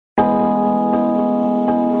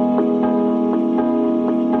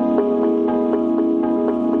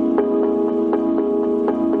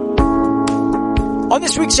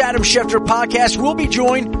week's Adam Schefter podcast, we'll be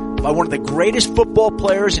joined by one of the greatest football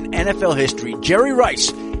players in NFL history, Jerry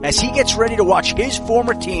Rice, as he gets ready to watch his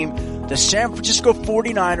former team, the San Francisco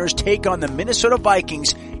 49ers, take on the Minnesota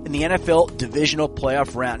Vikings in the NFL divisional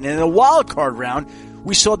playoff round. And in the wild card round,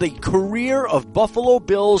 we saw the career of Buffalo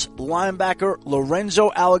Bills linebacker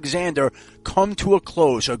Lorenzo Alexander come to a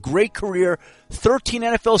close. A great career, 13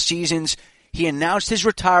 NFL seasons. He announced his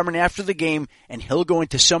retirement after the game, and he'll go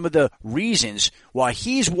into some of the reasons why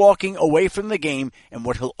he's walking away from the game and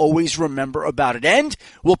what he'll always remember about it. And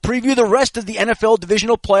we'll preview the rest of the NFL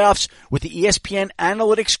divisional playoffs with the ESPN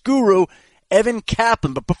analytics guru, Evan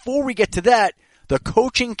Kaplan. But before we get to that, the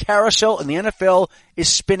coaching carousel in the NFL is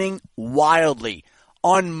spinning wildly.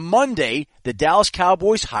 On Monday, the Dallas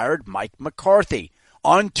Cowboys hired Mike McCarthy.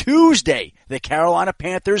 On Tuesday, the Carolina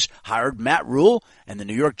Panthers hired Matt Rule, and the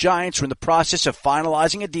New York Giants were in the process of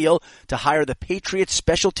finalizing a deal to hire the Patriots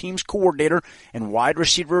special teams coordinator and wide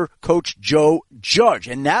receiver coach Joe Judge.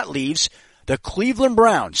 And that leaves the Cleveland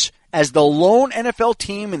Browns as the lone NFL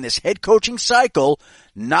team in this head coaching cycle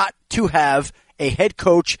not to have a head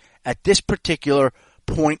coach at this particular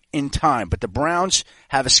point in time. But the Browns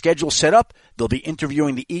have a schedule set up. They'll be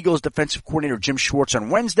interviewing the Eagles defensive coordinator Jim Schwartz on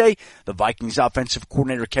Wednesday, the Vikings offensive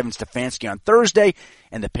coordinator Kevin Stefanski on Thursday,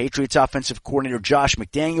 and the Patriots offensive coordinator Josh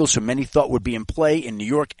McDaniels, who many thought would be in play in New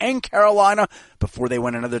York and Carolina before they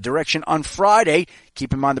went another direction on Friday.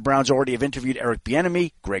 Keep in mind the Browns already have interviewed Eric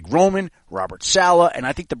Bieniemy, Greg Roman, Robert Saleh, and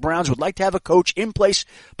I think the Browns would like to have a coach in place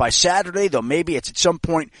by Saturday, though maybe it's at some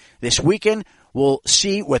point this weekend. We'll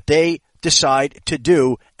see what they decide to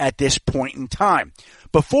do at this point in time.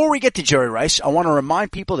 Before we get to Jerry Rice, I want to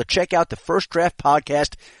remind people to check out the First Draft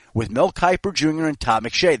podcast with Mel Kiper Jr. and Todd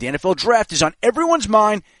McShay. The NFL Draft is on everyone's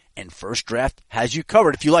mind, and First Draft has you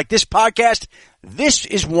covered. If you like this podcast, this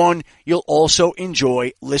is one you'll also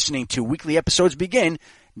enjoy listening to. Weekly episodes begin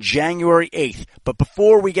January 8th. But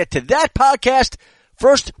before we get to that podcast,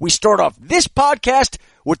 first we start off this podcast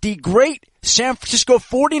with the great San Francisco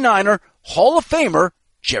 49er Hall of Famer,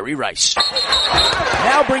 Jerry Rice.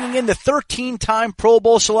 Now bringing in the 13-time Pro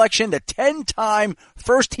Bowl selection, the 10-time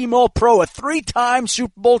first-team All-Pro, a 3-time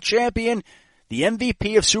Super Bowl champion, the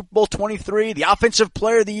MVP of Super Bowl 23, the Offensive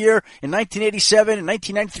Player of the Year in 1987 and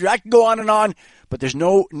 1993. I can go on and on, but there's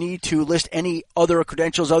no need to list any other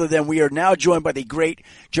credentials other than we are now joined by the great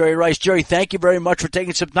Jerry Rice. Jerry, thank you very much for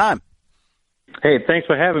taking some time. Hey, thanks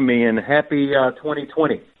for having me, and happy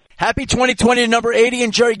 2020. Happy 2020 to number 80.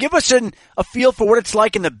 And Jerry, give us a feel for what it's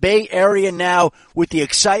like in the Bay Area now with the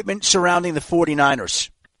excitement surrounding the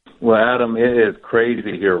 49ers. Well, Adam, it is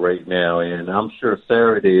crazy here right now, and I'm sure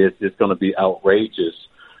Saturday is just going to be outrageous.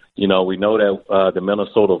 You know, we know that the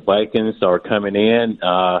Minnesota Vikings are coming in.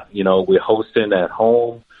 We're hosting at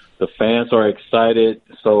home. The fans are excited,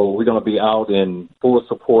 so we're going to be out in full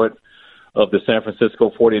support of the San Francisco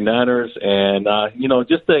 49ers. And,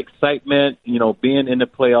 just the excitement, being in the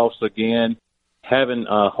playoffs again, having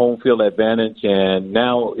a home field advantage. And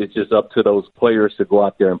now it's just up to those players to go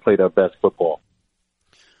out there and play their best football.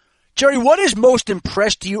 Jerry, what has most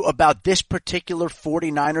impressed you about this particular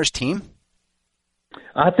 49ers team?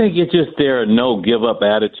 I think it's just their no-give-up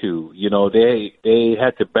attitude. They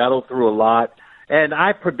had to battle through a lot. And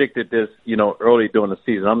I predicted this, early during the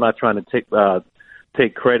season. I'm not trying to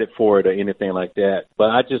take credit for it or anything like that,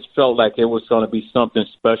 but I just felt like it was going to be something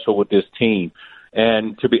special with this team.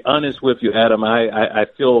 And to be honest with you, Adam, I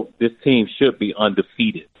feel this team should be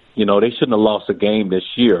undefeated. They shouldn't have lost a game this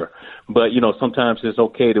year, but sometimes it's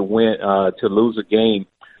okay to win, to lose a game.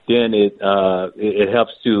 Then it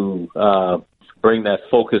helps to bring that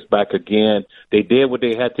focus back again. They did what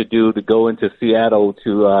they had to do to go into Seattle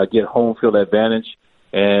to get home field advantage.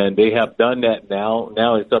 And they have done that now.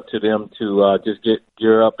 Now it's up to them to just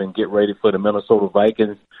gear up and get ready for the Minnesota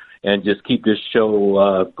Vikings and just keep this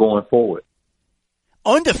show going forward.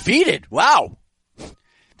 Undefeated? Wow.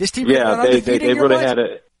 This team they really had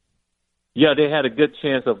they had a good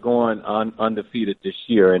chance of going undefeated this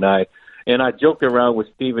year. And I joked around with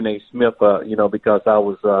Stephen A. Smith, because I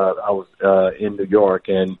was in New York,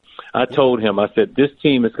 and I told him, I said, this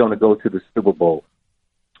team is going to go to the Super Bowl.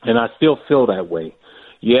 And I still feel that way.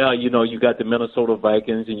 Yeah, you got the Minnesota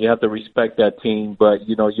Vikings, and you have to respect that team, but,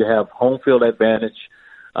 you have home field advantage.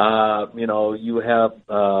 You have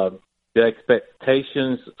the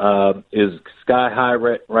expectations is sky high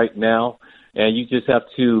right now, and you just have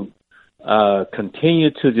to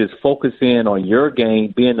continue to just focus in on your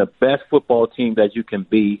game, being the best football team that you can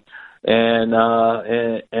be, and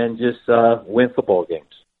just win football games.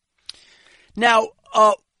 Now,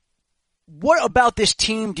 what about this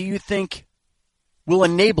team do you think will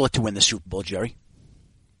enable it to win the Super Bowl, Jerry?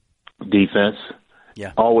 Defense.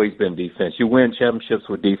 Yeah. Always been defense. You win championships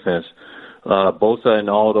with defense. Bosa and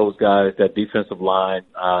all those guys, that defensive line,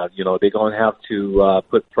 they're going to have to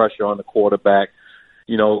put pressure on the quarterback,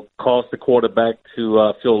 cause the quarterback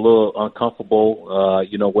to feel a little uncomfortable,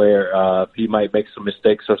 where he might make some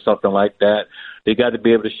mistakes or something like that. They got to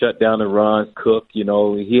be able to shut down the run. Cook,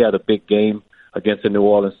 he had a big game against the New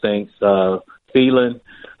Orleans Saints. Thielen,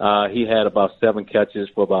 he had about 7 catches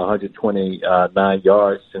for about 129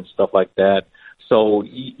 yards and stuff like that. So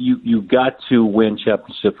you got to win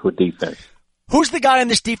championships with defense. Who's the guy on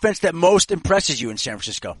this defense that most impresses you in San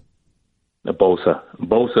Francisco? Bosa.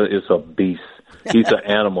 Bosa is a beast. He's an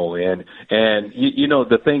animal, and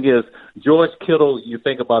the thing is, George Kittle. You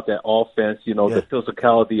think about that offense. The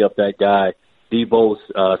physicality of that guy, Deebo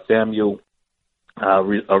Samuel,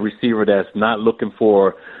 a receiver that's not looking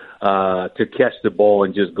for to catch the ball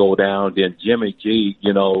and just go down. Then Jimmy G.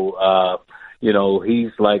 He's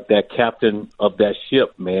like that captain of that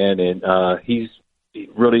ship, man, and he's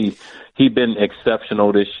been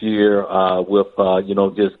exceptional this year with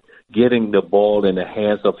just getting the ball in the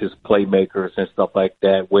hands of his playmakers and stuff like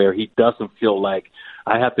that, where he doesn't feel like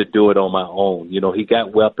I have to do it on my own. He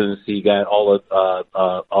got weapons, he got all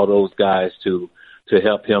those guys to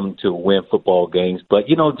help him to win football games, but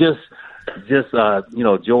George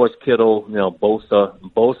Kittle,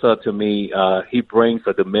 Bosa to me, he brings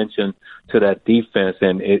a dimension to that defense,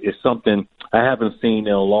 and it's something I haven't seen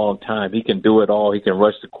in a long time. He can do it all. He can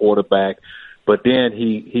rush the quarterback, but then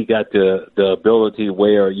he got the ability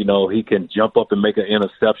where, he can jump up and make an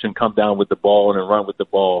interception, come down with the ball and run with the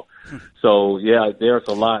ball. So, yeah, there's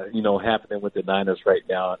a lot, happening with the Niners right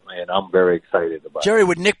now, and I'm very excited about it. Jerry,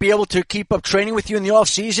 would Nick be able to keep up training with you in the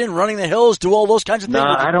offseason, running the hills, do all those kinds of things? No,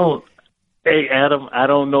 I don't. Hey, Adam, I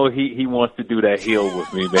don't know he wants to do that hill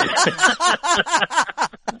with me, man.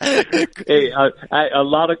 Hey, a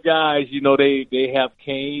lot of guys, they have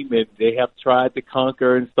came and they have tried to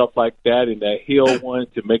conquer and stuff like that, and that hill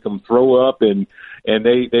wanted to make them throw up, and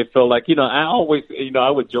they felt like, I always, I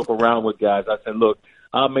would joke around with guys. I said, look,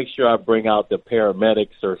 I'll make sure I bring out the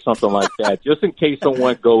paramedics or something like that, just in case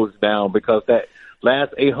someone goes down, because that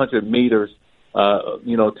last 800 meters,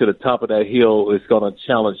 to the top of that hill is going to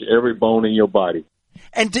challenge every bone in your body.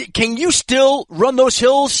 And can you still run those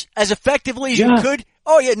hills as effectively as you could?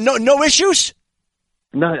 Oh yeah, no issues.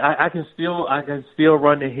 No, I can still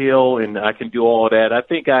run the hill, and I can do all that. I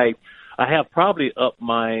think I have probably upped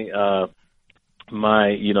my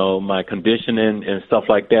my conditioning and stuff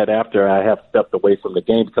like that after I have stepped away from the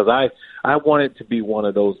game, because I wanted to be one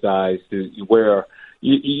of those guys where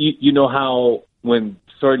you know how when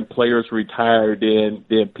certain players retire, then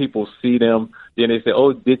people see them, then they say,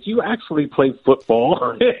 "Oh, did you actually play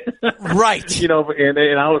football?" Right. And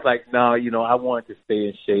I was like, "No, I wanted to stay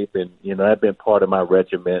in shape, and I've been part of my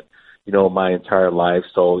regiment, my entire life.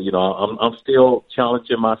 So, I'm still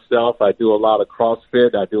challenging myself. I do a lot of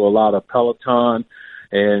CrossFit, I do a lot of Peloton,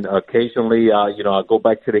 and occasionally, I go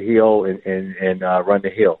back to the hill and run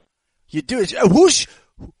the hill." You do.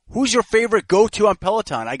 Who's your favorite go-to on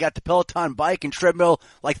Peloton? I got the Peloton bike and treadmill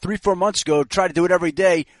like 3-4 months ago. Try to do it every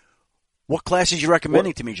day. What classes are you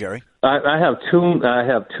recommending to me, Jerry? I have Tunde. I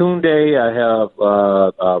have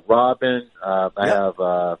Robin. I have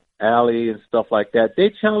Allie and stuff like that. They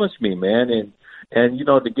challenge me, man, and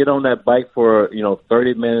to get on that bike for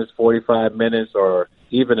 30 minutes, 45 minutes, or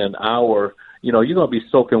even an hour. You're gonna be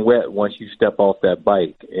soaking wet once you step off that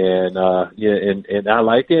bike, and I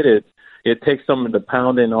like it. It takes some of the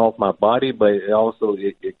pounding off my body, but it also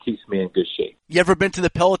it keeps me in good shape. You ever been to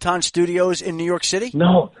the Peloton studios in New York City?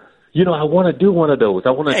 No. I want to do one of those.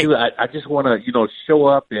 I want to do it. I just want to, show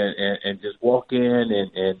up and just walk in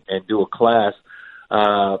and do a class.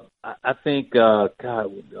 I think, Cam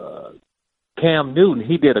Newton,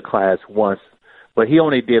 he did a class once, but he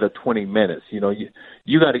only did a 20 minutes. You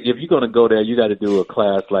got to, if you're going to go there, you got to do a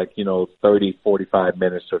class like, 30, 45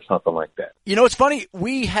 minutes or something like that. It's funny.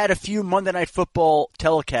 We had a few Monday Night Football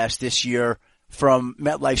telecasts this year from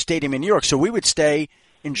MetLife Stadium in New York. So we would stay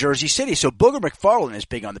in Jersey City. So Booger McFarland is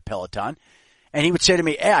big on the Peloton. And he would say to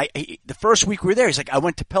me, the first week we were there, he's like, I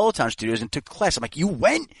went to Peloton Studios and took the class. I'm like, you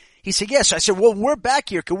went? He said, yes. I said, well, we're back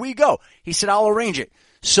here. Can we go? He said, I'll arrange it.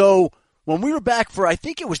 So when we were back for, I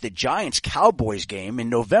think it was the Giants-Cowboys game in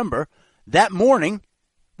November, that morning,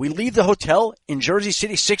 we leave the hotel in Jersey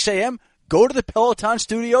City, 6 a.m., go to the Peloton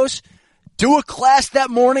Studios, do a class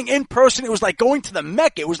that morning in person. It was like going to the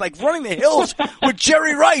Mecca. It was like running the hills with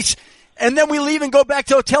Jerry Rice. And then we leave and go back to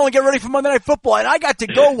the hotel and get ready for Monday Night Football. And I got to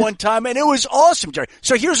go one time, and it was awesome, Jerry.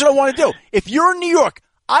 So here's what I want to do. If you're in New York,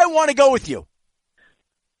 I want to go with you.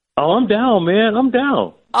 Oh, I'm down, man. I'm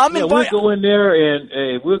down. We'll go in there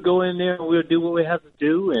and we'll do what we have to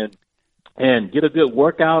do and get a good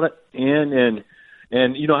workout in and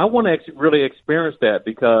I want to really experience that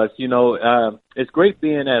because it's great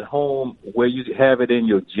being at home where you have it in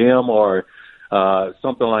your gym or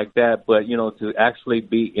something like that, but to actually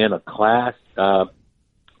be in a class,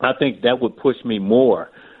 I think that would push me more.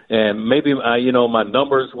 And maybe, my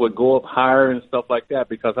numbers would go up higher and stuff like that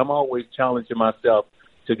because I'm always challenging myself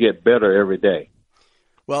to get better every day.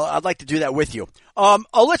 Well, I'd like to do that with you.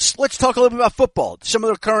 Let's talk a little bit about football. Some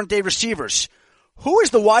of the current day receivers. Who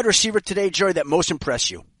is the wide receiver today, Jerry, that most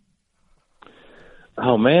impressed you?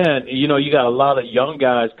 Oh, man, you got a lot of young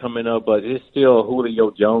guys coming up, but it's still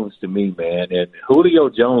Julio Jones to me, man. And Julio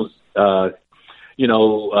Jones,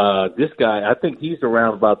 this guy, I think he's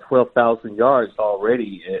around about 12,000 yards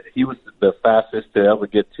already. He was the fastest to ever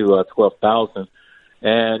get to 12,000.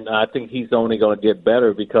 And I think he's only going to get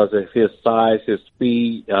better because of his size, his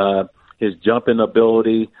speed, his jumping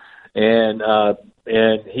ability. And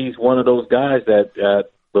he's one of those guys that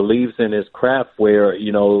believes in his craft where,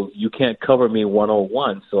 you can't cover me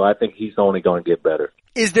one-on-one. So I think he's only going to get better.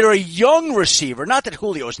 Is there a young receiver? Not that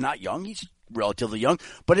Julio is not young. He's relatively young.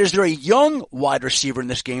 But is there a young wide receiver in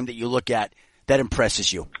this game that you look at that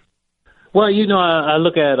impresses you? Well, I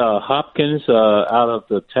look at Hopkins out of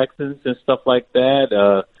the Texans and stuff like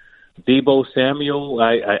that. Deebo Samuel,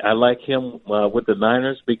 I like him with the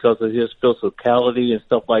Niners because of his physicality and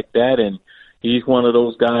stuff like that. And he's one of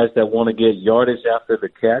those guys that want to get yardage after the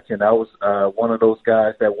catch. And I was one of those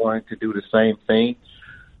guys that wanted to do the same thing.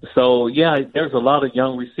 So, yeah, there's a lot of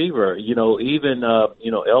young receiver, even,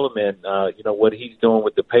 Element, what he's doing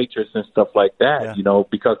with the Patriots and stuff like that,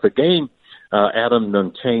 because the game, Adam,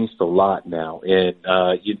 done changed a lot now. And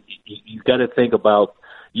you got to think about,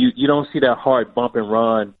 you don't see that hard bump and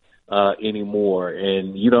run anymore.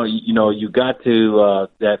 And, you got to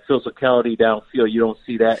that physicality downfield, you don't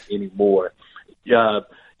see that anymore.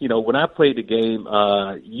 When I played the game,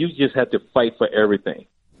 you just had to fight for everything.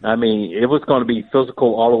 I mean, it was going to be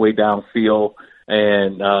physical all the way downfield.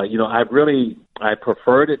 And, I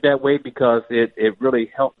preferred it that way because it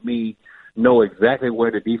really helped me know exactly where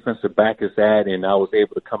the defensive back is at, and I was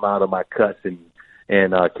able to come out of my cuts and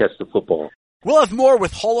catch the football. We'll have more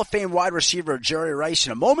with Hall of Fame wide receiver Jerry Rice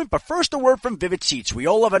in a moment, but first a word from Vivid Seats. We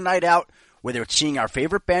all love a night out, whether it's seeing our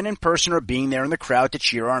favorite band in person or being there in the crowd to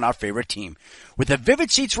cheer on our favorite team. With the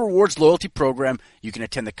Vivid Seats Rewards loyalty program, you can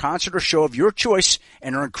attend the concert or show of your choice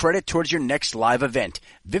and earn credit towards your next live event.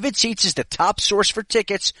 Vivid Seats is the top source for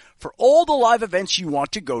tickets for all the live events you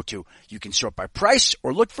want to go to. You can sort by price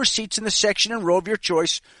or look for seats in the section and row of your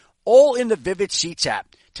choice, all in the Vivid Seats app.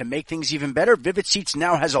 To make things even better, Vivid Seats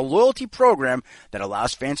now has a loyalty program that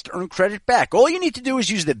allows fans to earn credit back. All you need to do is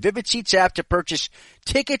use the Vivid Seats app to purchase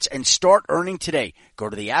tickets and start earning today. Go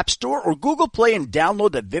to the App Store or Google Play and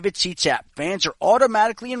download the Vivid Seats app. Fans are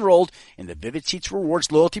automatically enrolled in the Vivid Seats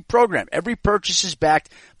Rewards loyalty program. Every purchase is backed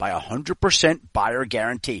by a 100% buyer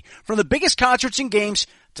guarantee. From the biggest concerts and games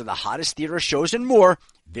to the hottest theater shows and more,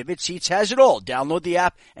 Vivid Seats has it all. Download the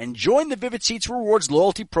app and join the Vivid Seats Rewards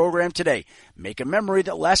loyalty program today. Make a memory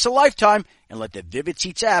that lasts a lifetime and let the Vivid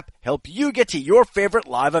Seats app help you get to your favorite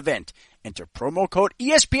live event. Enter promo code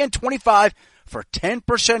ESPN25 for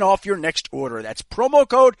 10% off your next order. That's promo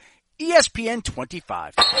code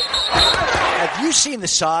ESPN25. Have you seen the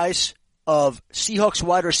size of Seahawks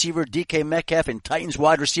wide receiver DK Metcalf and Titans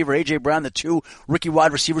wide receiver A.J. Brown, the two rookie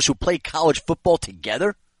wide receivers who played college football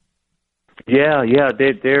together? Yeah,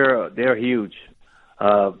 they're huge.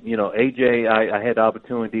 AJ, I had the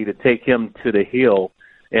opportunity to take him to the hill,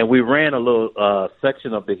 and we ran a little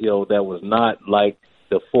section of the hill that was not like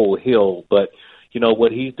the full hill. But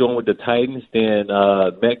what he's doing with the Titans, then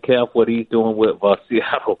Metcalf, what he's doing with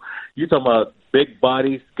Seattle. You're talking about big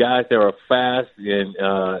bodies, guys that are fast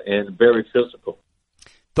and very physical.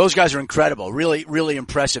 Those guys are incredible. Really, really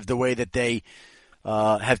impressive the way that they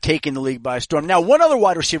have taken the league by storm. Now, one other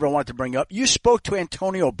wide receiver I wanted to bring up. You spoke to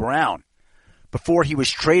Antonio Brown before he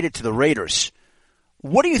was traded to the Raiders.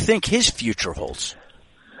 What do you think his future holds?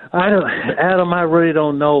 Adam, I really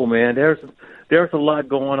don't know, man. There's a lot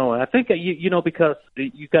going on. I think because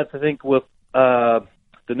you got to think with the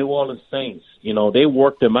New Orleans Saints. They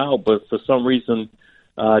worked him out, but for some reason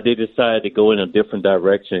they decided to go in a different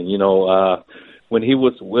direction. When he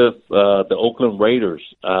was with the Oakland Raiders,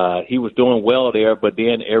 he was doing well there, but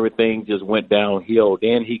then everything just went downhill.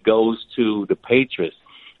 Then he goes to the Patriots.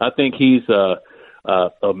 I think he's a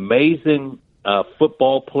amazing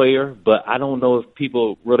football player, but I don't know if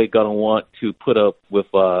people really going to want to put up with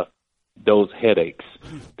those headaches.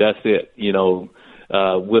 That's it,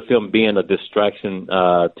 with him being a distraction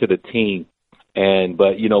to the team.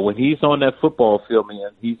 But when he's on that football field,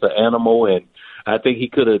 man, he's an animal, and I think he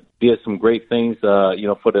could have did some great things,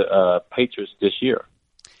 for the Patriots this year.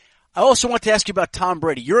 I also want to ask you about Tom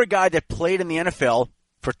Brady. You're a guy that played in the NFL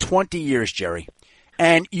for 20 years, Jerry.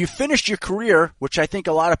 And you finished your career, which I think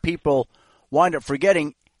a lot of people wind up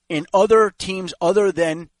forgetting, in other teams other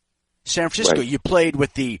than San Francisco. Right. You played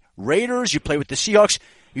with the Raiders. You played with the Seahawks.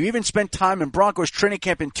 You even spent time in Broncos training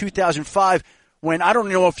camp in 2005 when, I don't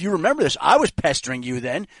know if you remember this, I was pestering you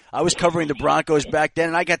then. I was covering the Broncos back then,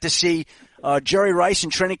 and I got to see Jerry Rice in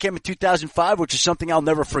training camp in 2005, which is something I'll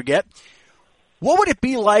never forget. What would it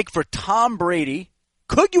be like for Tom Brady?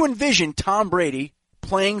 Could you envision Tom Brady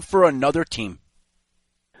playing for another team?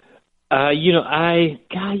 Because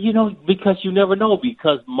you never know,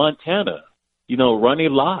 because Montana, Ronnie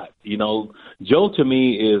Lott, Joe to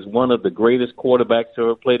me is one of the greatest quarterbacks to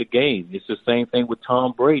ever play the game. It's the same thing with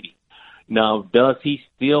Tom Brady. Now, does he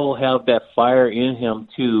still have that fire in him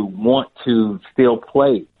to want to still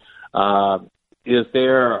play? Is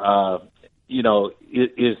there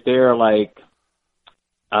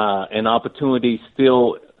an opportunity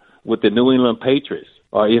still with the New England Patriots,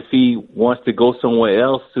 or if he wants to go somewhere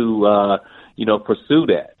else to, pursue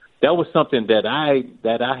that? That was something that I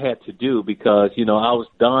had to do because, I was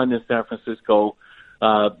done in San Francisco.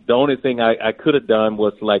 The only thing I could have done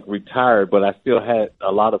was retire, but I still had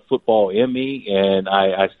a lot of football in me, and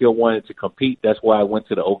I still wanted to compete. That's why I went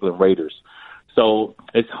to the Oakland Raiders. So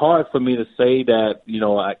it's hard for me to say that,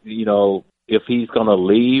 if he's going to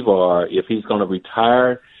leave or if he's going to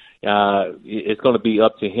retire. It's going to be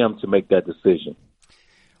up to him to make that decision.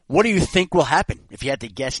 What do you think will happen if you had to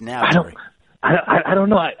guess now, Jerry? I don't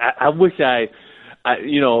know. I wish I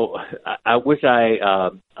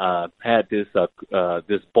had this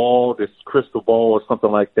ball, this crystal ball or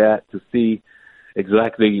something like that to see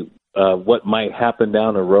exactly what might happen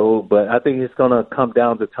down the road. But I think it's going to come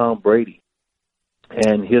down to Tom Brady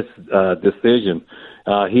and his decision.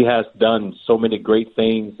 He has done so many great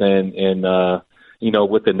things, and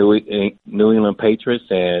with the New England Patriots,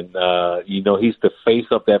 and he's the face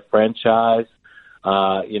of that franchise.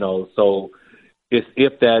 So it's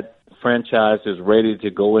if that franchise is ready to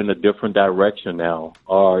go in a different direction now,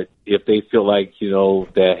 or if they feel like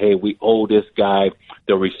that, hey, we owe this guy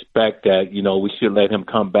the respect that we should let him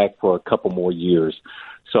come back for a couple more years.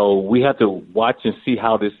 So we have to watch and see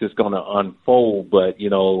how this is going to unfold. But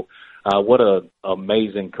what a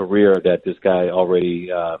amazing career that this guy already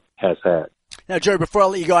has had. Now, Jerry, before I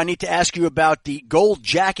let you go, I need to ask you about the Gold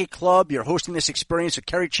Jacket Club. You're hosting this experience with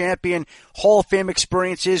Kerry Champion Hall of Fame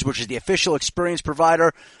Experiences, which is the official experience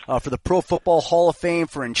provider for the Pro Football Hall of Fame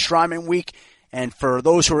for Enshrinement Week. And for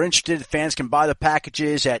those who are interested, fans can buy the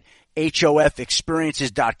packages at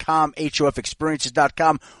hofexperiences.com,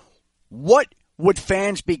 hofexperiences.com. What would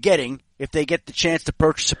fans be getting if they get the chance to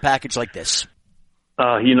purchase a package like this?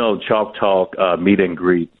 Chalk Talk, meet and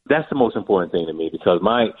greet. That's the most important thing to me because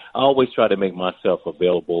I always try to make myself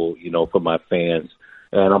available, for my fans.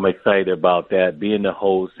 And I'm excited about that, being the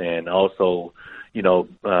host and also,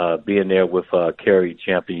 being there with Kerry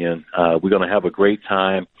Champion. We're going to have a great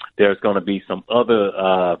time. There's going to be some other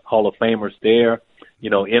Hall of Famers there,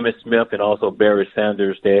 Emmitt Smith and also Barry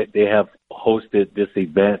Sanders. They have hosted this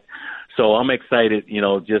event. So I'm excited,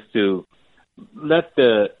 just to let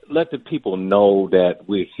the people know that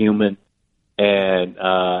we're human, and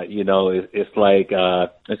it's like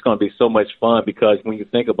it's going to be so much fun because when you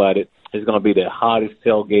think about it, it's going to be the hottest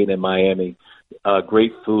tailgate in Miami.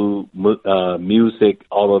 Great food, music,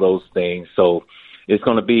 all of those things. So it's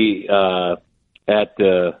going to be at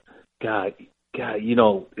the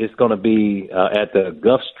it's going to be at the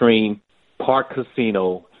Gulfstream Park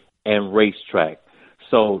Casino and Racetrack.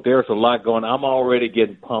 So there's a lot going on. I'm already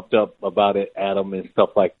getting pumped up about it, Adam, and stuff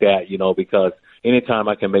like that, because anytime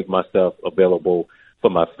I can make myself available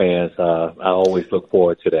for my fans, I always look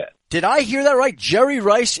forward to that. Did I hear that right? Jerry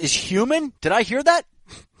Rice is human? Did I hear that?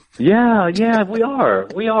 Yeah, we are.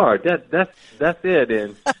 That's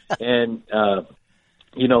it. And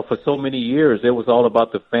for so many years, it was all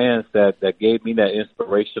about the fans that gave me that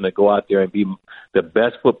inspiration to go out there and be the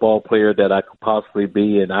best football player that I could possibly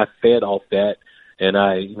be. And I fed off that. And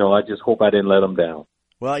I just hope I didn't let them down.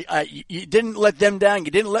 Well, you didn't let them down.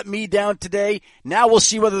 You didn't let me down today. Now we'll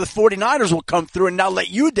see whether the 49ers will come through and not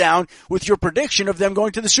let you down with your prediction of them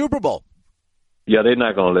going to the Super Bowl. Yeah, they're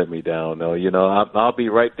not going to let me down, though. I'll be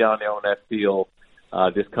right down there on that field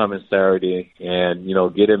this coming Saturday and,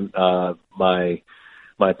 getting my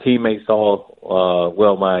teammates my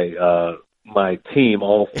team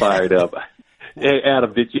all fired up. Hey,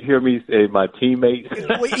 Adam, did you hear me say my teammates?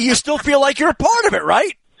 You still feel like you're a part of it,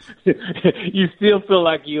 right? you still feel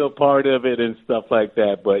like you're a part of it and stuff like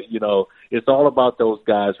that. But, it's all about those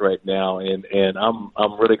guys right now, and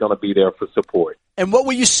I'm really going to be there for support. And what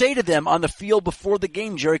will you say to them on the field before the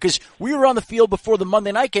game, Jerry? Because we were on the field before the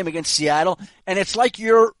Monday night game against Seattle, and it's like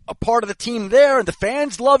you're a part of the team there, and the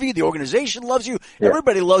fans love you, the organization loves you,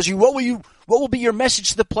 everybody loves you. What will be your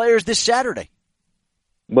message to the players this Saturday?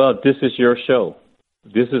 Well, this is your show.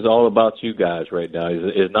 This is all about you guys right now.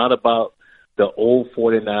 It's not about the old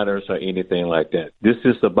 49ers or anything like that. This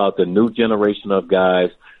is about the new generation of guys,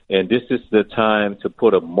 and this is the time to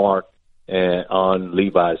put a mark on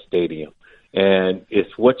Levi's Stadium. And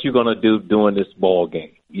it's what you're going to do during this ball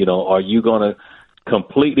game. Are you going to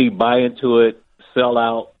completely buy into it, sell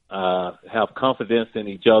out, have confidence in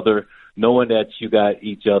each other, knowing that you got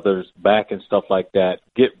each other's back and stuff like that?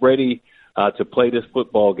 Get ready to play this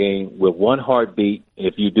football game with one heartbeat.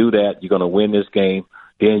 If you do that, you're going to win this game.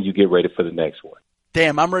 Then you get ready for the next one.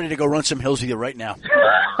 Damn, I'm ready to go run some hills with you right now.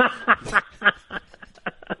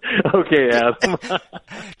 Okay, Adam.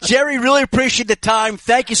 Jerry, really appreciate the time.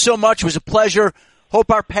 Thank you so much. It was a pleasure.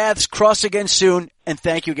 Hope our paths cross again soon. And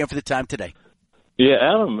thank you again for the time today. Yeah,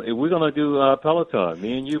 Adam, we're going to do Peloton,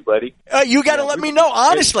 me and you, buddy. You got to let me know.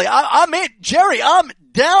 Honestly, I'm in. Jerry, I'm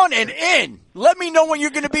down and in. Let me know when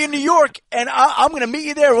you're going to be in New York, and I'm going to meet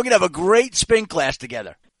you there. We're going to have a great spin class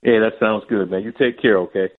together. Yeah, that sounds good, man. You take care,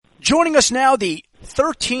 okay? Joining us now, the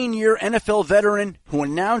 13-year NFL veteran who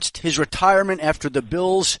announced his retirement after the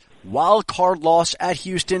Bills' wild card loss at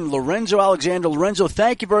Houston, Lorenzo Alexander. Lorenzo,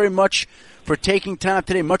 thank you very much for taking time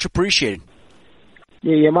today. Much appreciated.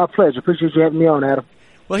 Yeah, my pleasure. Appreciate you having me on, Adam.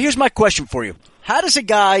 Well, here's my question for you. How does a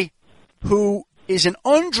guy who is an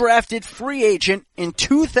undrafted free agent in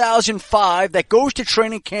 2005 that goes to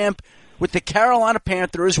training camp with the Carolina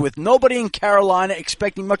Panthers with nobody in Carolina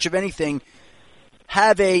expecting much of anything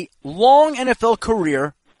have a long NFL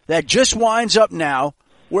career that just winds up now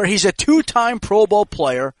where he's a two-time Pro Bowl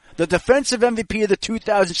player, the defensive MVP of the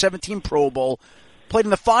 2017 Pro Bowl, played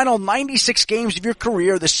in the final 96 games of your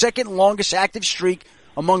career, the second longest active streak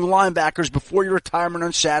among linebackers before your retirement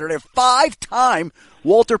on Saturday, a five-time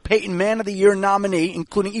Walter Payton Man of the Year nominee,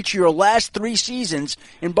 including each of your last 3 seasons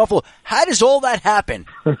in Buffalo. How does all that happen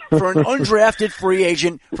for an undrafted free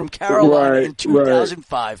agent from Carolina in 2005?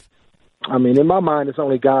 Right. I mean, in my mind, it's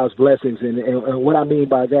only God's blessings. And what I mean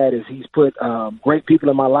by that is he's put great people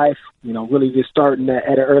in my life, really just starting at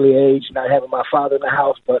an early age, not having my father in the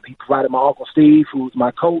house, but he provided my Uncle Steve, who was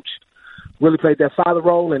my coach, really played that father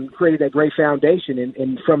role and created that great foundation.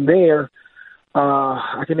 And from there,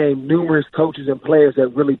 I can name numerous coaches and players that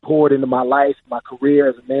really poured into my life, my career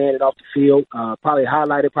as a man and off the field. Probably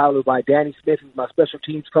highlighted by Danny Smith, who's my special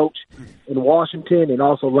teams coach in Washington, and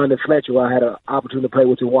also London Fletcher, who I had an opportunity to play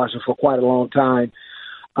with in Washington for quite a long time.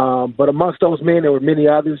 But amongst those men, there were many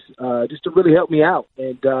others just to really help me out.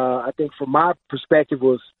 And I think from my perspective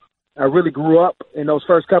was I really grew up in those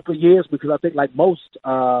first couple of years because I think like most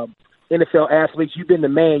NFL athletes, you've been the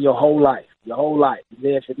man your whole life. And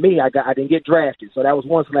then for me, I didn't get drafted, so that was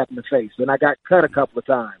one slap in the face. Then I got cut a couple of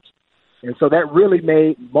times. And so that really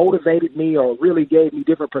motivated me or really gave me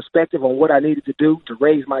different perspective on what I needed to do to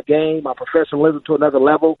raise my game, my professionalism to another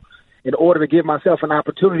level in order to give myself an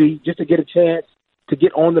opportunity just to get a chance to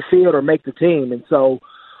get on the field or make the team. And so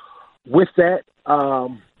with that,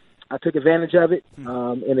 I took advantage of it.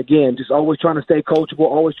 And again, just always trying to stay coachable,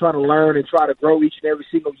 always trying to learn and try to grow each and every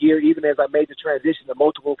single year, even as I made the transition to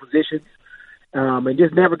multiple positions. And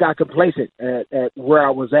just never got complacent at where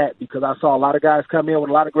I was at because I saw a lot of guys come in with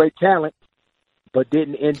a lot of great talent, but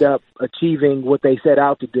didn't end up achieving what they set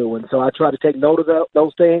out to do. And so I try to take note of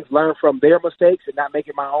those things, learn from their mistakes and not make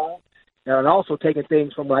it my own. And also taking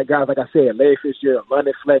things from like guys, like I said, Larry Fitzgerald,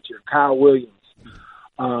 London Fletcher, Kyle Williams.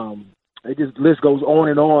 The list goes on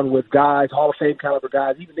and on with guys, Hall of Fame caliber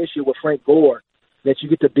guys, even this year with Frank Gore, that you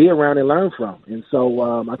get to be around and learn from. And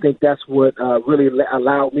so I think that's what really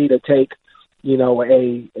allowed me to take,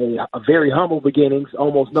 a very humble beginnings,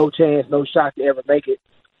 almost no chance, no shot to ever make it,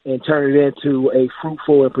 and turn it into a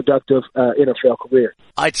fruitful and productive NFL career.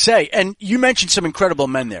 I'd say, and you mentioned some incredible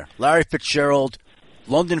men there, Larry Fitzgerald,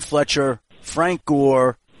 London Fletcher, Frank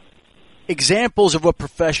Gore, examples of what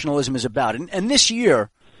professionalism is about. And this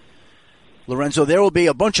year, Lorenzo, there will be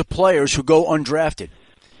a bunch of players who go undrafted.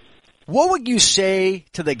 What would you say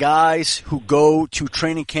to the guys who go to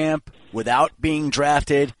training camp without being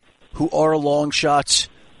drafted, who are long shots?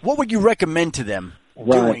 What would you recommend to them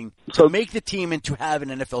doing to make the team and to have an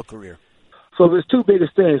NFL career? So there's two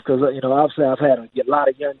biggest things because, obviously I've had a lot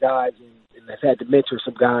of young guys and I've had to mentor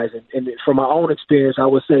some guys. And from my own experience, I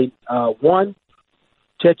would say, one,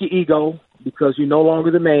 check your ego because you're no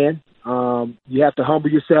longer the man. you have to humble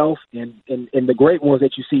yourself, and the great ones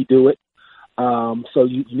that you see do it. So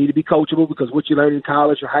you need to be coachable, because what you learn in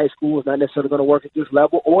college or high school is not necessarily going to work at this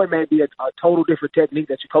level, or it may be a total different technique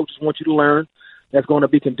that your coaches want you to learn that's going to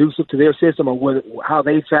be conducive to their system or how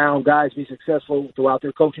they found guys be successful throughout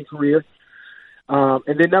their coaching career.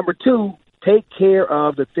 And then number two, take care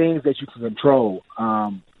of the things that you can control.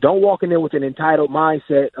 Don't walk in there with an entitled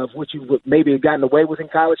mindset of what you would maybe have gotten away with in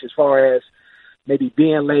college, as far as maybe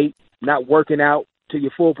being late, not working out to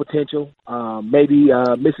your full potential, maybe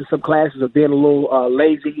missing some classes, or being a little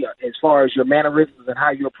lazy as far as your mannerisms and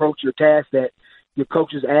how you approach your tasks that your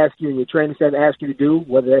coaches ask you and your training staff ask you to do,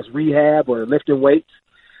 whether that's rehab or lifting weights.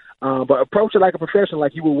 But approach it like a professional,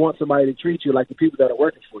 like you would want somebody to treat you, like the people that are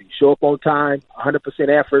working for you. Show up on time, 100%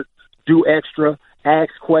 effort, do extra, ask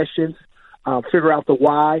questions, figure out the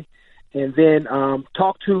why, and then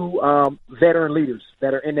talk to veteran leaders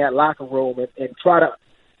that are in that locker room and try to,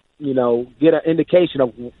 get an indication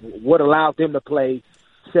of what allowed them to play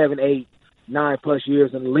 7, 8, 9+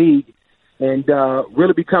 years in the league, and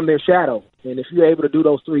really become their shadow. And if you're able to do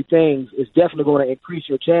those three things, it's definitely going to increase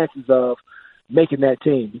your chances of making that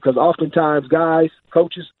team. Because oftentimes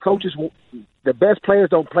coaches, the best players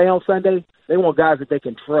don't play on Sunday. They want guys that they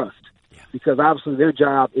can trust, because obviously their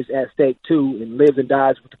job is at stake too, and lives and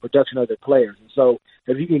dies with the production of their players. And so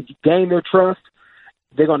if you can gain their trust,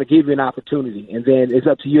 they're going to give you an opportunity. And then it's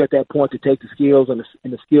up to you at that point to take the skills and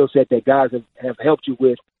the skill set that guys have helped you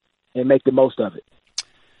with and make the most of it.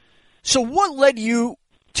 So what led you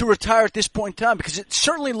to retire at this point in time? Because it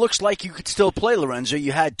certainly looks like you could still play, Lorenzo.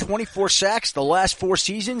 You had 24 sacks the last 4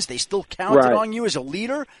 seasons. They still counted on you as a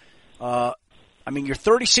leader. You're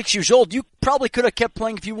 36 years old. You probably could have kept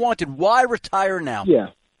playing if you wanted. Why retire now? Yeah.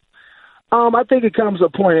 I think it comes to a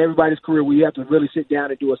point in everybody's career where you have to really sit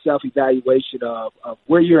down and do a self-evaluation of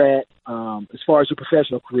where you're at as far as your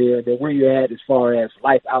professional career, and then where you're at as far as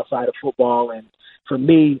life outside of football. And for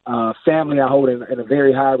me, family I hold in a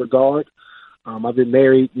very high regard. I've been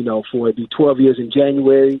married, for it'll be 12 years in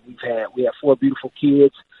January. We have 4 beautiful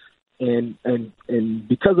kids. And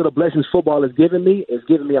because of the blessings football has given me, it's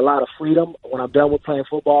given me a lot of freedom when I'm done with playing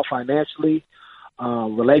football, financially,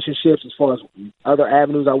 relationships, as far as other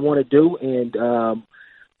avenues I want to do. And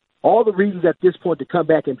all the reasons at this point to come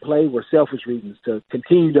back and play were selfish reasons, to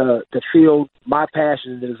continue to feel my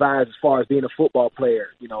passions and desires as far as being a football player,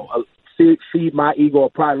 feed my ego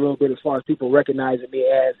or pride a little bit as far as people recognizing me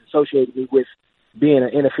as, associating me with being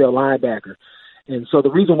an NFL linebacker. And so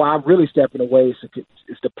the reason why I'm really stepping away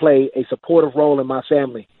is to play a supportive role in my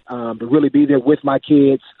family, to really be there with my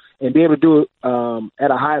kids and be able to do it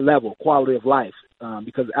at a high level, quality of life.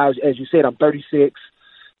 Because as you said, I'm 36.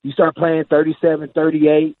 You start playing 37,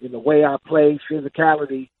 38, and the way I play,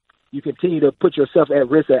 physicality, you continue to put yourself at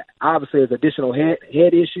risk. Obviously, there's additional head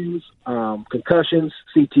issues, concussions,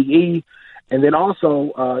 CTE, and then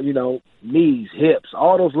also, knees, hips,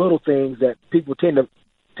 all those little things that people tend to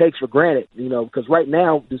take for granted, because right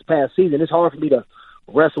now, this past season, it's hard for me to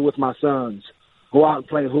wrestle with my sons, go out and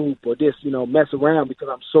play hoop, or just, mess around because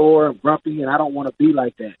I'm sore, I'm grumpy, and I don't want to be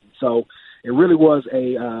like that. So it really was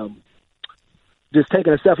just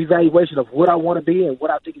taking a self-evaluation of what I want to be and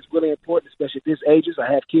what I think is really important, especially at this ages.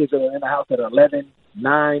 I have kids that are in the house that are 11,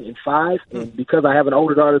 9, and 5, and because I have an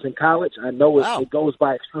older daughter in college, I know it goes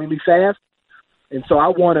by extremely fast, and so I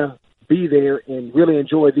want to be there and really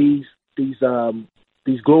enjoy these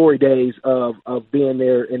glory days of being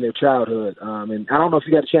there in their childhood. And I don't know if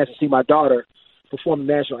you got a chance to see my daughter perform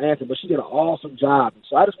the national anthem, but she did an awesome job.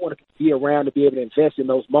 So I just want to be around to be able to invest in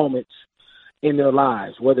those moments in their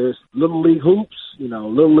lives, whether it's Little League hoops,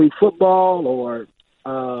 Little League football, or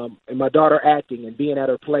and my daughter acting and being at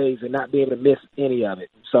her plays and not being able to miss any of it.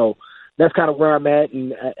 So that's kind of where I'm at in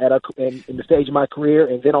the stage of my career.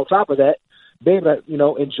 And then on top of that, be able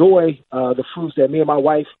to, enjoy the fruits that me and my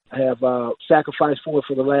wife have sacrificed for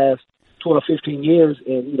the last 12, 15 years,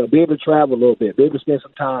 and, be able to travel a little bit, be able to spend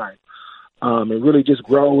some time, and really just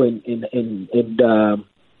grow and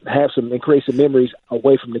have some and create some memories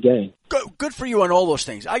away from the game. Good for you on all those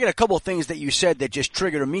things. I got a couple of things that you said that just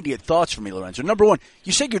triggered immediate thoughts for me, Lorenzo. Number one,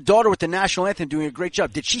 you said your daughter with the national anthem doing a great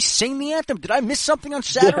job. Did she sing the anthem? Did I miss something on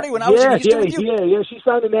Saturday when I was in Houston with you? Yeah, she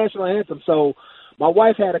sang the national anthem. So my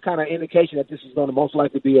wife had a kind of indication that this was going to most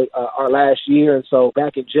likely be our last year. And so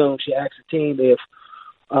back in June, she asked the team if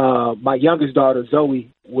my youngest daughter,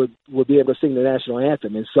 Zoe, would be able to sing the national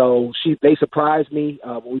anthem. And so they surprised me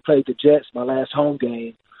when we played the Jets, my last home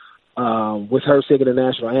game, with her singing the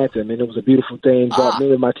national anthem. And it was a beautiful thing, brought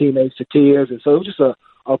me and my teammates to tears. And so it was just a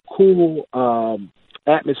cool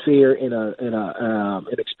atmosphere and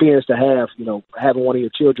an experience to have, having one of your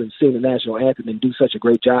children sing the national anthem and do such a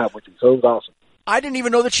great job with it. So it was awesome. I didn't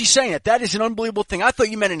even know that she sang it. That is an unbelievable thing. I thought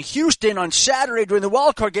you meant in Houston on Saturday during the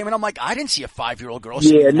wild card game, and I'm like, I didn't see a 5-year-old girl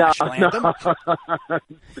sing the national anthem.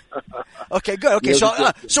 Okay, good. Okay,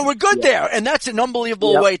 so we're good there, and that's an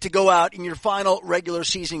unbelievable way to go out in your final regular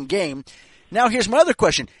season game. Now, here's my other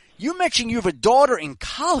question. You mentioned you have a daughter in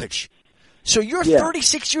college. So you're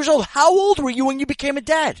 36 years old. How old were you when you became a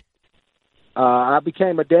dad? I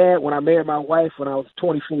became a dad when I married my wife when I was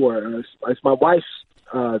 24. It's my wife's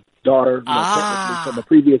daughter, technically from a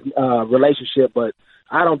previous relationship, but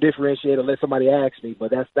I don't differentiate unless somebody asks me.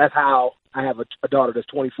 But that's how I have a daughter that's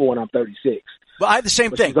 24 and I'm 36. Well, I have the same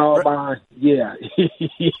thing. She's all mine. Yeah.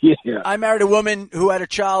 Yeah. I married a woman who had a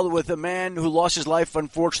child with a man who lost his life,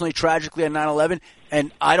 unfortunately, tragically on 9/11,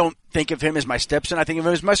 and I don't think of him as my stepson. I think of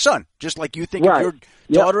him as my son, just like you think of your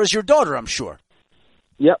daughter as your daughter, I'm sure.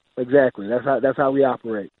 Yep, exactly. That's how we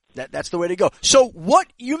operate. That's the way to go. So what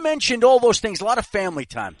you mentioned, all those things, a lot of family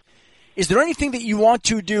time. Is there anything that you want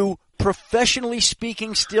to do, professionally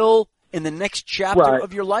speaking, still in the next chapter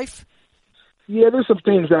of your life? Yeah, there's some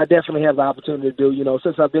things that I definitely have the opportunity to do.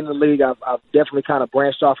 Since I've been in the league, I've definitely kind of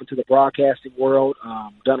branched off into the broadcasting world,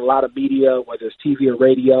 done a lot of media, whether it's TV or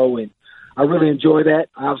radio, and I really enjoy that.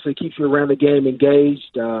 Obviously, keeps you around the game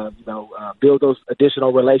engaged, build those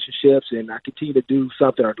additional relationships, and I continue to do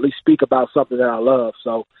something or at least speak about something that I love.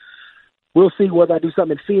 So we'll see whether I do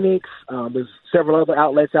something in Phoenix. There's several other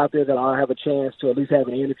outlets out there that I'll have a chance to at least have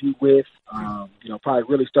an interview with. Probably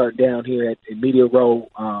really start down here in Media Row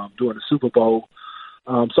during the Super Bowl.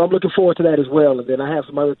 So I'm looking forward to that as well. And then I have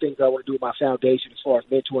some other things I want to do with my foundation as far as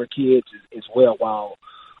mentoring kids as well while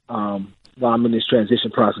I'm in this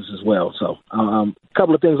transition process as well. So a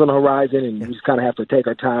couple of things on the horizon, and we just kind of have to take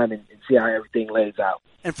our time and see how everything lays out.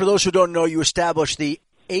 And for those who don't know, you established the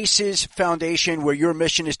ACES Foundation, where your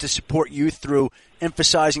mission is to support youth through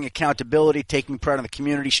emphasizing accountability, taking pride in the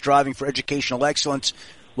community, striving for educational excellence,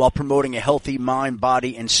 while promoting a healthy mind,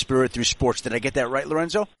 body, and spirit through sports. Did I get that right,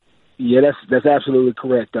 Lorenzo? Yeah, that's absolutely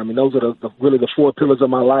correct. I mean, those are really the 4 pillars of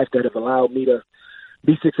my life that have allowed me to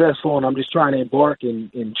be successful, and I'm just trying to embark and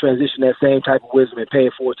transition that same type of wisdom and pay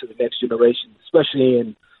it forward to the next generation,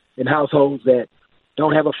 especially in households that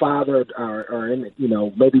don't have a father or in,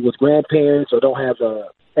 maybe with grandparents or don't have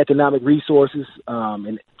economic resources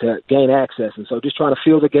and to gain access. And so just trying to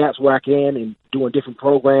fill the gaps where I can and doing different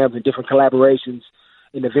programs and different collaborations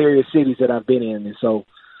in the various cities that I've been in. And so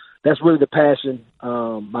that's really the passion,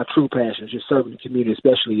 my true passion, is just serving the community,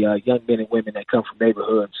 especially young men and women that come from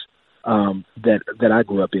neighborhoods that I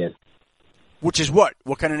grew up in. Which is what?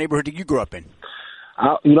 What kind of neighborhood did you grow up in?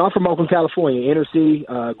 I'm from Oakland, California, inner city.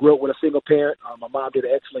 Grew up with a single parent. My mom did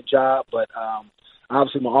an excellent job, but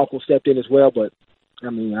obviously my uncle stepped in as well. But I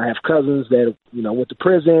mean, I have cousins that went to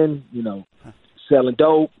prison, selling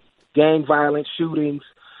dope, gang violence, shootings,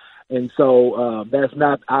 and so that's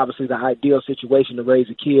not obviously the ideal situation to raise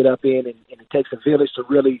a kid up in, and it takes a village to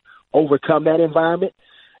really overcome that environment.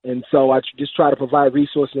 And so I just try to provide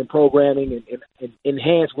resources and programming and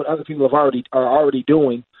enhance what other people are already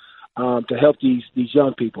doing to help these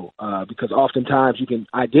young people, because oftentimes you can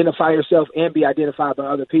identify yourself and be identified by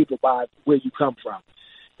other people by where you come from.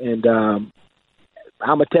 And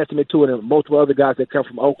I'm a testament to it, and multiple other guys that come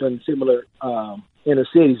from Oakland, similar inner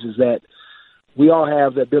cities, is that we all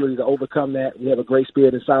have the ability to overcome that. We have a great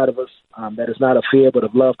spirit inside of us that is not of fear, but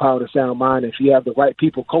of love, power, and a sound mind. And if you have the right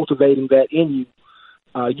people cultivating that in you,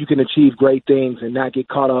 you can achieve great things and not get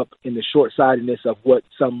caught up in the short-sightedness of what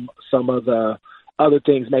some of the other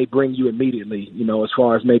things may bring you immediately, as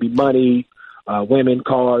far as maybe money, women,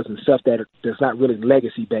 cars, and stuff that's not really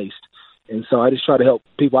legacy-based. And so I just try to help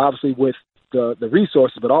people, obviously, with the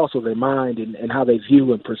resources, but also their mind and how they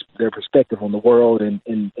view and their perspective on the world and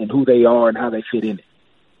who they are and how they fit in it.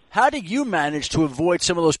 How did you manage to avoid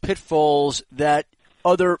some of those pitfalls that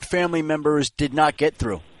other family members did not get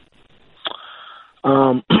through?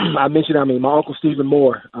 I mentioned, my Uncle Stephen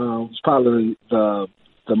Moore was probably the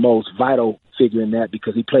most vital figure in that,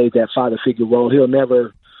 because he played that father figure role. He'll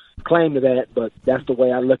never claim to that, but that's the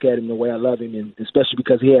way I look at him, the way I love him, and especially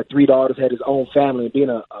because he had 3 daughters, had his own family, and being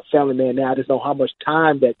a family man now, I just know how much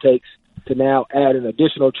time that takes to now add an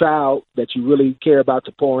additional child that you really care about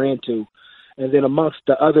to pour into. And then amongst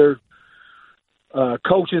the other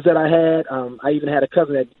coaches that I had, I even had a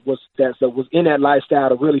cousin that was in that lifestyle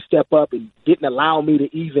to really step up and didn't allow me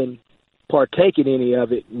to even partake in any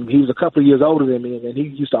of it. And he was a couple of years older than me, and he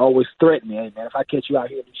used to always threaten me, "Hey man, if I catch you out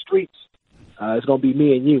here in the streets, it's going to be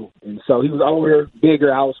me and you." And so he was older,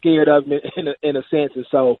 bigger. I was scared of him in a sense. And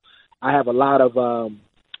so I have a lot of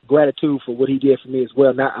gratitude for what he did for me as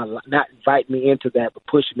well, not inviting me into that, but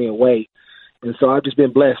pushing me away. And so I've just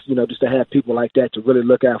been blessed, just to have people like that to really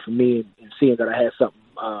look out for me and seeing that I had something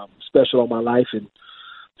special on my life. And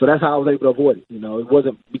so that's how I was able to avoid it. It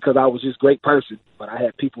wasn't because I was just a great person, but I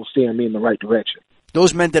had people steering me in the right direction.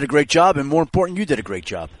 Those men did a great job, and more important, you did a great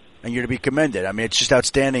job, and you're to be commended. I mean, it's just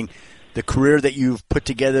outstanding, the career that you've put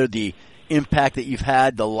together, the impact that you've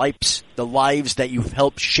had, the lives that you've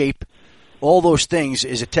helped shape. All those things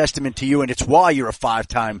is a testament to you, and it's why you're a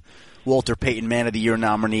 5-time Walter Payton Man of the Year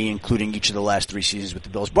nominee, including each of the last 3 seasons with the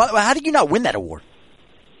Bills. How did you not win that award?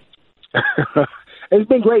 It's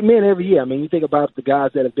been great men every year. I mean, you think about the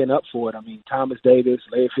guys that have been up for it. I mean, Thomas Davis,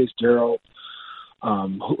 Larry Fitzgerald,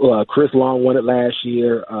 Chris Long won it last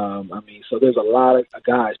year. So there's a lot of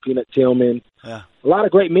guys, Peanut Tillman, a lot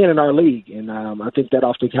of great men in our league, and I think that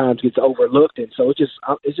oftentimes gets overlooked. And so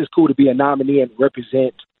it's just cool to be a nominee and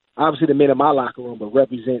represent, obviously, the men in my locker room, but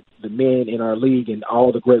represent the men in our league and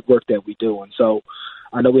all the great work that we do. And so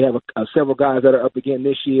I know we have several guys that are up again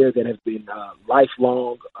this year that have been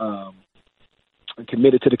lifelong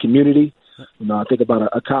committed to the community. I think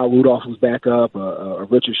about a Kyle Rudolph who's back up, a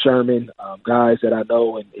Richard Sherman, guys that I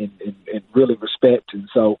know and really respect. And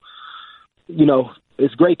so,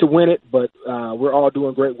 it's great to win it, but we're all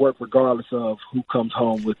doing great work regardless of who comes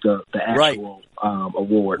home with the actual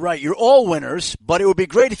award. Right. You're all winners, but it would be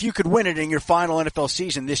great if you could win it in your final NFL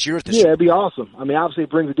season this year at the Super Bowl. It'd be awesome. I mean, obviously it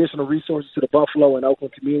brings additional resources to the Buffalo and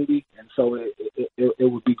Oakland community, and so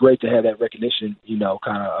it would be great to have that recognition,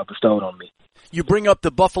 kind of bestowed on me. You bring up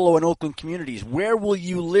the Buffalo and Oakland communities. Where will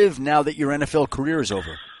you live now that your NFL career is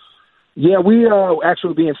over? Yeah, we actually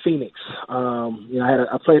will be in Phoenix.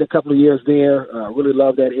 I played a couple of years there. Really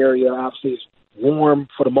love that area. Obviously, it's warm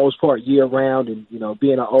for the most part year round, and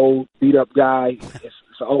being an old beat up guy,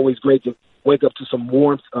 it's always great to wake up to some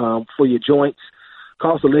warmth for your joints.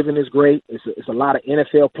 Cost of living is great. It's a lot of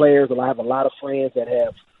NFL players. I have a lot of friends that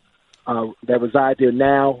have that reside there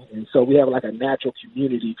now, and so we have like a natural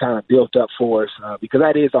community kind of built up for us because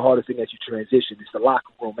that is the hardest thing as you transition. It's the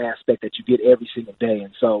locker room aspect that you get every single day,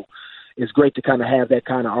 and so it's great to kind of have that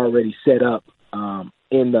kind of already set up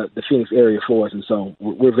in the Phoenix area for us, and so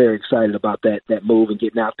we're very excited about that move and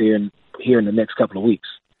getting out there and here in the next couple of weeks.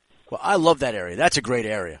 Well, I love that area. That's a great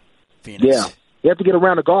area, Phoenix. Yeah, you have to get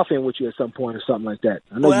around the golf in with you at some point or something like that.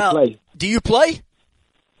 I know you play. Do you play?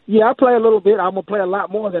 Yeah, I play a little bit. I'm gonna play a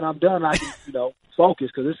lot more than I'm done. I can, focus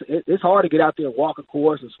because it's hard to get out there and walk a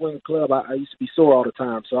course and swing a club. I used to be sore all the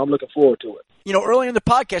time, so I'm looking forward to it. Earlier in the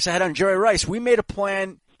podcast, I had on Jerry Rice. We made a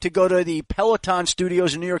plan to go to the Peloton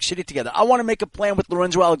studios in New York City together. I want to make a plan with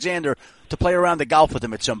Lorenzo Alexander to play around the golf with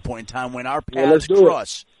him at some point in time when our paths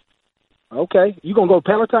cross. Okay, you gonna go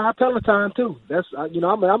Peloton? I Peloton too. That's I'm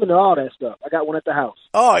into all that stuff. I got one at the house.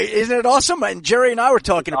 Oh, isn't it awesome? And Jerry and I were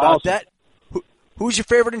talking about that. Who's your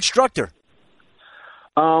favorite instructor?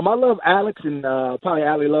 I love Alex and probably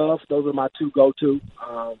Allie Love. Those are my two go-to.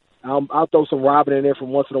 I'll throw some Robin in there from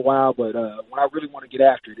once in a while, but when I really want to get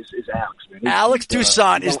after it, it's Alex, man. Alex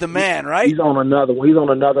Toussaint is the man, right? He's on another one. He's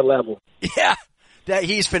on another level. Yeah,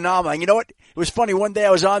 he's phenomenal. And you know what? It was funny. One day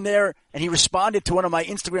I was on there, and he responded to one of my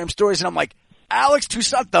Instagram stories, and I'm like, Alex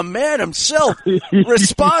Toussaint, the man himself,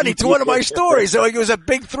 responding to one of my stories. So it was a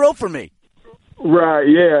big thrill for me. Right,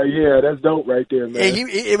 yeah, that's dope right there, man. Yeah,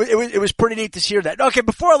 it was pretty neat to hear that. Okay,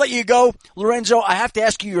 before I let you go, Lorenzo, I have to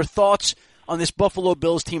ask you your thoughts on this Buffalo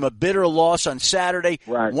Bills team. A bitter loss on Saturday.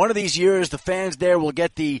 Right. One of these years, the fans there will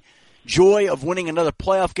get the joy of winning another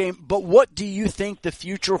playoff game. But what do you think the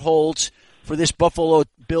future holds for this Buffalo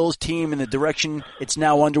Bills team and the direction it's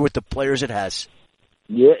now under with the players it has?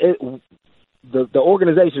 Yeah, the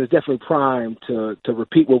organization is definitely primed to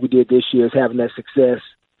repeat what we did this year, is having that success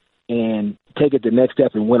and take it the next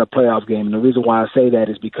step and win a playoff game. And the reason why I say that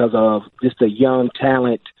is because of just the young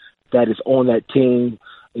talent that is on that team,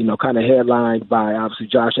 kind of headlined by, obviously,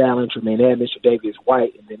 Josh Allen, Tremaine Edmonds, Davis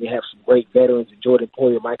White, and then they have some great veterans in Jordan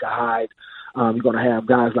Poyer, Micah Hyde. You're going to have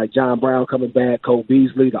guys like John Brown coming back, Cole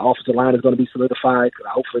Beasley. The offensive line is going to be solidified.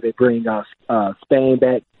 Hopefully they bring Spain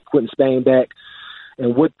back, Quentin Spain back.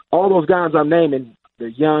 And with all those guys I'm naming,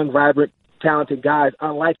 the young, vibrant, talented guys,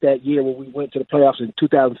 unlike that year when we went to the playoffs in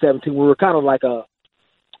 2017, we were kind of like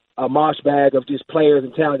a mosh bag of just players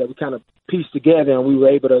and talent that we kind of pieced together, and we were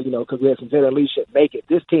able to, because we had some veteran leadership, make it.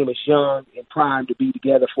 This team is young and primed to be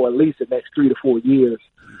together for at least the next 3 to 4 years.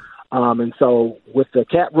 And so with the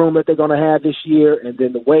cap room that they're going to have this year, and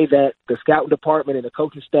then the way that the scouting department and the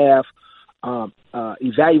coaching staff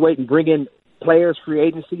evaluate and bring in players, free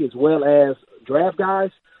agency, as well as draft guys,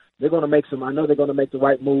 they're going to make I know they're going to make the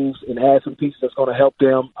right moves and add some pieces that's going to help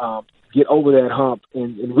them get over that hump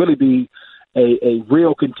and really be a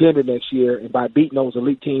real contender next year, and by beating those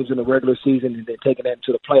elite teams in the regular season and then taking that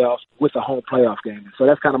into the playoffs with a home playoff game. So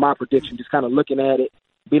that's kind of my prediction, just kind of looking at it,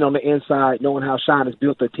 being on the inside, knowing how Sean has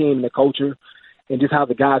built the team and the culture, and just how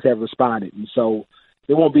the guys have responded. And so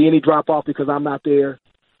there won't be any drop-off because I'm not there,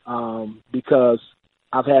 because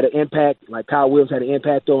I've had an impact, like Kyle Williams had an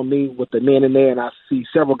impact on me with the men in there, and I see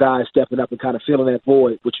several guys stepping up and kind of filling that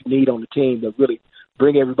void, which you need on the team to really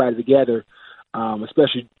bring everybody together,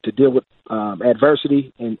 especially to deal with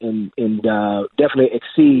adversity and definitely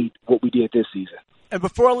exceed what we did this season. And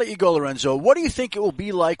before I let you go, Lorenzo, what do you think it will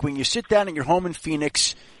be like when you sit down at your home in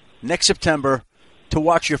Phoenix next September to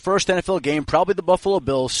watch your first NFL game, probably the Buffalo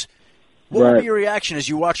Bills? What will be your reaction as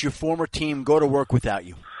you watch your former team go to work without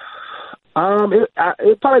you? It'll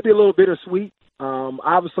probably be a little bittersweet.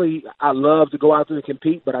 Obviously, I love to go out there and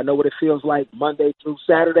compete, but I know what it feels like Monday through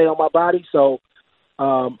Saturday on my body. So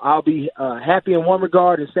I'll be happy in one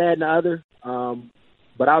regard and sad in the other.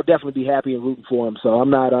 But I'll definitely be happy and rooting for him. So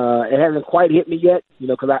I'm not. It hasn't quite hit me yet,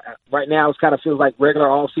 because right now it kind of feels like regular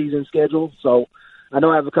all-season schedule. So I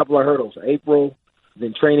know I have a couple of hurdles: April,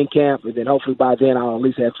 then training camp, and then hopefully by then I'll at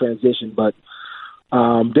least have transition. But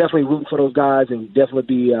definitely rooting for those guys, and definitely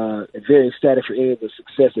be very ecstatic for any of the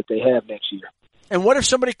success that they have next year. And what if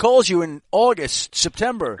somebody calls you in August,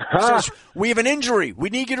 September, says, we have an injury, we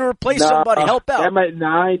need you to replace somebody, help out?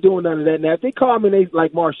 I ain't doing none of that. Now, if they call me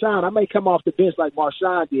like Marshawn, I may come off the bench like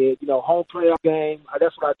Marshawn did, home playoff game.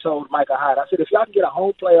 That's what I told Micah Hyde. I said, if y'all can get a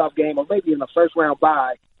home playoff game or maybe in the first round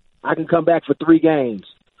bye, I can come back for 3 games.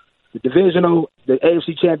 The divisional, the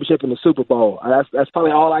AFC Championship, and the Super Bowl. That's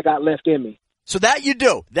probably all I got left in me. So that you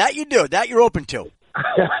do. That you're open to.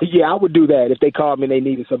 Yeah, I would do that if they called me and they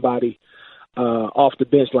needed somebody off the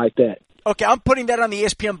bench like that. Okay, I'm putting that on the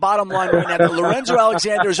ESPN bottom line right now. That Lorenzo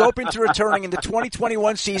Alexander is open to returning in the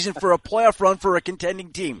 2021 season for a playoff run for a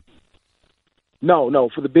contending team. No,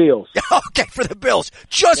 for the Bills. Okay, for the Bills.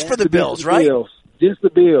 Just for the Bills, right? Just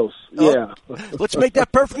the Bills, yeah. Let's make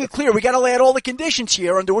that perfectly clear. We got to lay out all the conditions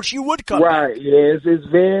here under which you would come. Right, yes. It's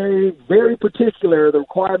very, very particular. The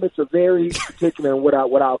requirements are very particular in what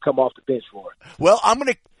I'll come off the bench for. Well, I'm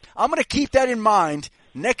gonna keep that in mind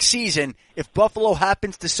next season if Buffalo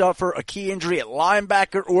happens to suffer a key injury at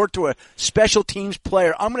linebacker or to a special teams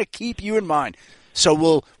player. I'm going to keep you in mind.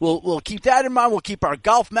 So we'll keep that in mind. We'll keep our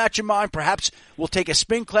golf match in mind. Perhaps we'll take a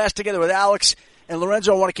spin class together with Alex. And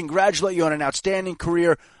Lorenzo, I want to congratulate you on an outstanding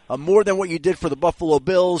career, more than what you did for the Buffalo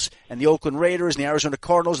Bills and the Oakland Raiders and the Arizona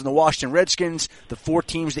Cardinals and the Washington Redskins. The 4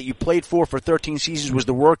 teams that you played for 13 seasons was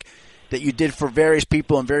the work that you did for various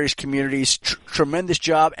people in various communities. Tremendous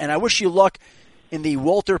job. And I wish you luck in the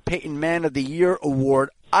Walter Payton Man of the Year award.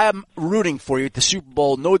 I am rooting for you at the Super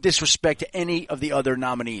Bowl. No disrespect to any of the other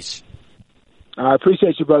nominees. I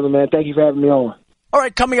appreciate you, brother, man. Thank you for having me on. All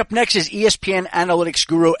right, coming up next is ESPN analytics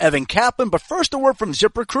guru Evan Kaplan. But first, a word from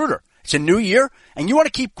ZipRecruiter. It's a new year, and you want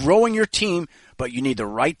to keep growing your team, but you need the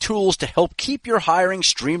right tools to help keep your hiring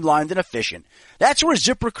streamlined and efficient. That's where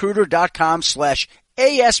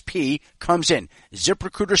ZipRecruiter.com/ASP comes in.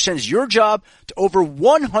 ZipRecruiter sends your job to over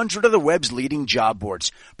 100 of the web's leading job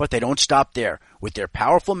boards. But they don't stop there. With their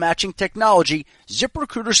powerful matching technology,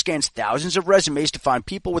 ZipRecruiter scans thousands of resumes to find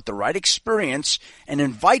people with the right experience and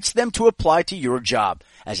invites them to apply to your job.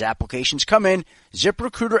 As applications come in,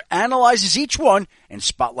 ZipRecruiter analyzes each one and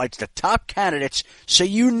spotlights the top candidates so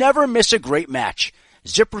you never miss a great match.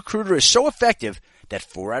 ZipRecruiter is so effective that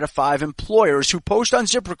 4 out of 5 employers who post on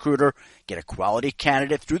ZipRecruiter get a quality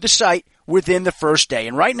candidate through the site within the first day.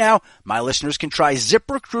 And right now, my listeners can try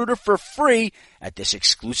ZipRecruiter for free at this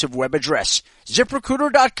exclusive web address,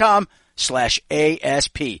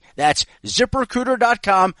 ZipRecruiter.com/ASP. That's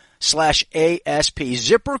ZipRecruiter.com/ASP.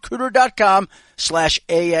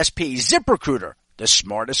 ZipRecruiter.com/ASP. ZipRecruiter, the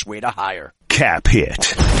smartest way to hire. Cap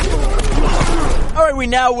hit. All right, we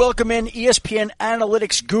now welcome in ESPN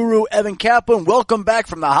analytics guru Evan Kaplan. Welcome back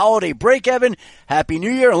from the holiday break, Evan. Happy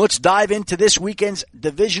New Year, and let's dive into this weekend's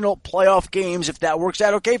divisional playoff games, if that works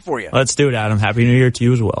out okay for you. Let's do it, Adam. Happy New Year to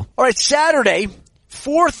you as well. All right, Saturday,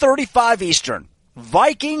 4:35 Eastern,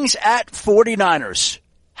 Vikings at 49ers.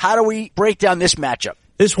 How do we break down this matchup?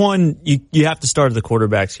 This one, you have to start at the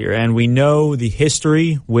quarterbacks here, and we know the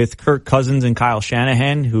history with Kirk Cousins and Kyle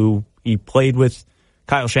Shanahan, who he played with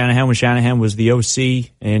Kyle Shanahan when Shanahan was the OC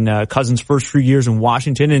in Cousins' first few years in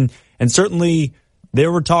Washington. And certainly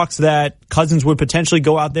there were talks that Cousins would potentially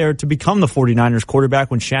go out there to become the 49ers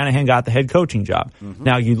quarterback when Shanahan got the head coaching job. Mm-hmm.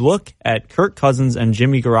 Now you look at Kirk Cousins and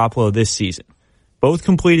Jimmy Garoppolo this season. Both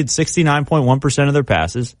completed 69.1% of their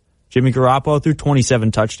passes. Jimmy Garoppolo threw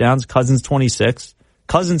 27 touchdowns, Cousins 26.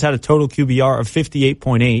 Cousins had a total QBR of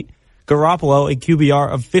 58.8. Garoppolo, a QBR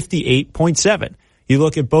of 58.7. You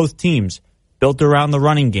look at both teams, built around the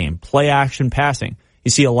running game, play action passing.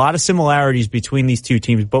 You see a lot of similarities between these two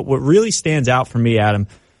teams, but what really stands out for me, Adam,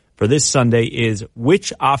 for this Sunday is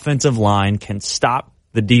which offensive line can stop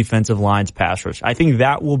the defensive line's pass rush. I think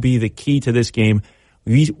that will be the key to this game.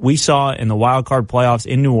 We saw in the wild card playoffs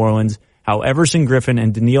in New Orleans how Everson Griffen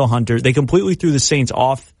and Danielle Hunter, they completely threw the Saints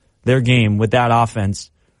off their game with that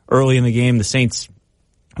offense early in the game. The Saints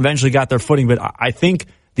eventually got their footing, but I think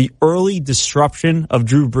the early disruption of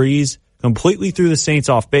Drew Brees completely threw the Saints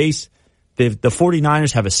off base. The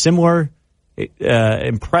 49ers have a similar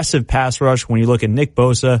impressive pass rush when you look at Nick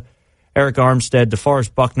Bosa, Eric Armstead,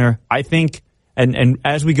 DeForest Buckner. I think, and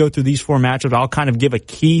as we go through these four matchups, I'll kind of give a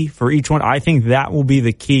key for each one. I think that will be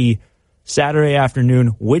the key Saturday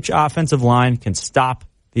afternoon. Which offensive line can stop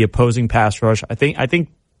the opposing pass rush? I think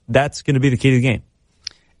that's going to be the key to the game.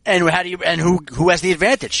 And who has the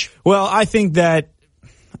advantage? Well, I think that,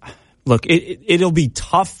 look, it'll be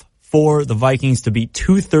tough for the Vikings to beat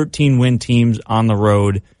two 13-win teams on the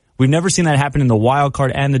road. We've never seen that happen in the wild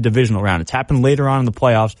card and the divisional round. It's happened later on in the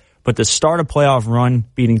playoffs, but to start a playoff run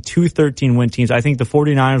beating two 13-win teams, I think the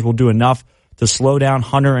 49ers will do enough to slow down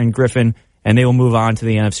Hunter and Griffen, and they will move on to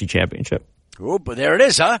the NFC Championship. Oh, but there it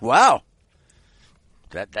is, huh? Wow.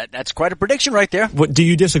 That's quite a prediction right there. What, do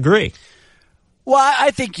you disagree? Well,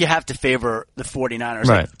 I think you have to favor the 49ers.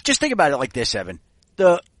 Right. Just think about it like this, Evan.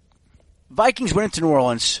 The Vikings went into New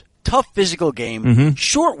Orleans, tough physical game,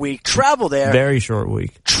 short week, travel there. Very short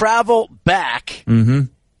week. Travel back,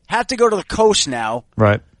 have to go to the coast now.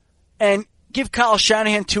 Right. And give Kyle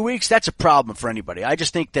Shanahan 2 weeks, that's a problem for anybody. I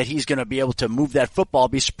just think that he's going to be able to move that football. I'll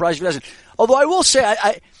be surprised if he doesn't. Although I will say,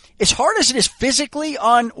 as hard as it is physically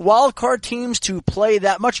on wild card teams to play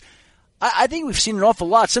that much, I think we've seen an awful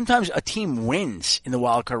lot. Sometimes a team wins in the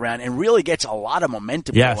wild card round and really gets a lot of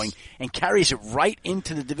momentum going and carries it right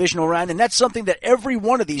into the divisional round. And that's something that every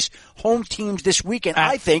one of these home teams this weekend,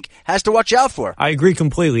 I think, has to watch out for. I agree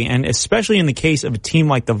completely. And especially in the case of a team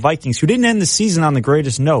like the Vikings, who didn't end the season on the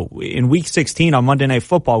greatest note. In Week 16 on Monday Night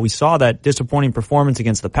Football, we saw that disappointing performance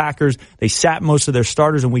against the Packers. They sat most of their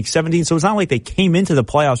starters in Week 17. So it's not like they came into the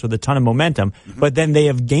playoffs with a ton of momentum, but then they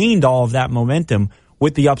have gained all of that momentum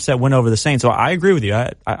with the upset win over the Saints. So I agree with you.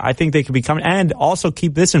 I think they could be coming. And also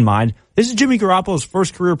keep this in mind. This is Jimmy Garoppolo's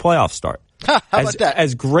first career playoff start. How about that?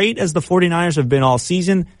 As great as the 49ers have been all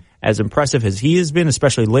season, as impressive as he has been,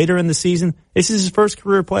 especially later in the season, this is his first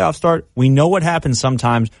career playoff start. We know what happens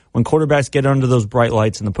sometimes when quarterbacks get under those bright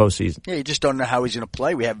lights in the postseason. Yeah, you just don't know how he's going to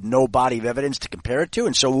play. We have no body of evidence to compare it to.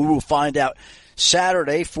 And so we will find out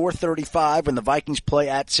Saturday, 4:35, when the Vikings play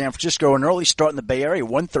at San Francisco, an early start in the Bay Area,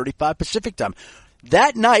 1:35 Pacific time.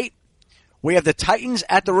 That night, we have the Titans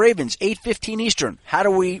at the Ravens, 8:15 Eastern. How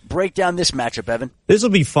do we break down this matchup, Evan? This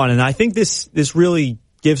will be fun, and I think this really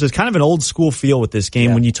gives us kind of an old school feel with this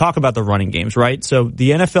game when you talk about the running games, right? So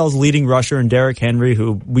the NFL's leading rusher in Derrick Henry,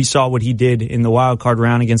 who we saw what he did in the wild card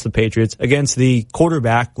round against the Patriots, against the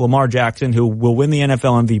quarterback, Lamar Jackson, who will win the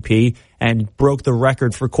NFL MVP and broke the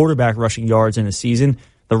record for quarterback rushing yards in a season.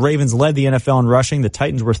 The Ravens led the NFL in rushing. The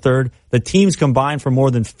Titans were third. The teams combined for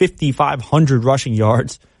more than 5,500 rushing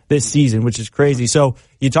yards this season, which is crazy. So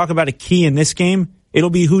you talk about a key in this game, it'll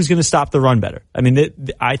be who's going to stop the run better. I mean,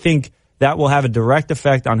 I think that will have a direct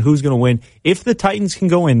effect on who's going to win. If the Titans can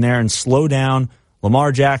go in there and slow down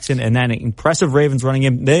Lamar Jackson and that impressive Ravens running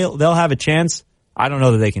game, they'll have a chance. I don't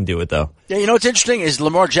know that they can do it, though. Yeah, you know what's interesting is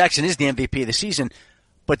Lamar Jackson is the MVP of the season,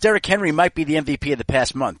 but Derrick Henry might be the MVP of the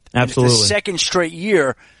past month. Absolutely. It's the second straight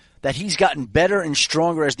year that he's gotten better and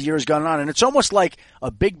stronger as the year has gone on. And it's almost like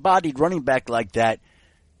a big-bodied running back like that.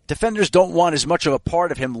 Defenders don't want as much of a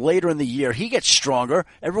part of him later in the year. He gets stronger.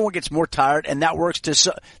 Everyone gets more tired, and that works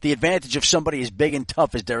to the advantage of somebody as big and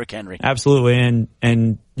tough as Derrick Henry. Absolutely.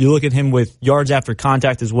 And you look at him with yards after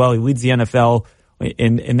contact as well. He leads the NFL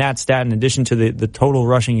in that stat in addition to the total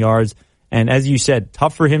rushing yards. And as you said,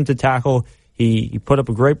 tough for him to tackle. He put up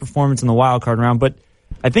a great performance in the wild card round, but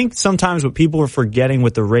I think sometimes what people are forgetting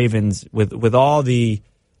with the Ravens, with all the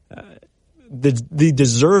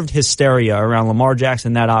deserved hysteria around Lamar Jackson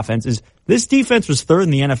and that offense, is this defense was third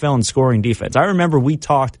in the NFL in scoring defense. I remember we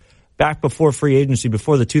talked back before free agency,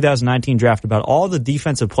 before the 2019 draft, about all the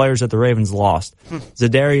defensive players that the Ravens lost.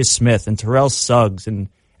 Zadarius Smith and Terrell Suggs and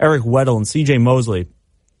Eric Weddle and C.J. Mosley.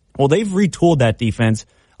 Well, they've retooled that defense,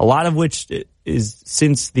 a lot of which is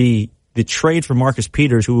since the trade for Marcus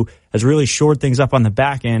Peters, who has really shored things up on the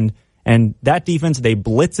back end. And that defense, they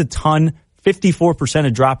blitz a ton. 54%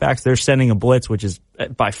 of dropbacks, they're sending a blitz, which is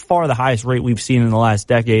by far the highest rate we've seen in the last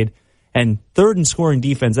decade. And third in scoring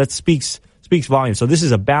defense, that speaks volumes. So this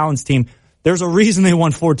is a balanced team. there's a reason they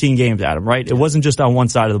won 14 games, Adam, right? It wasn't just on one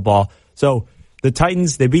side of the ball. So the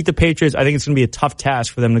Titans, they beat the Patriots. I think it's going to be a tough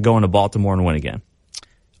task for them to go into Baltimore and win again.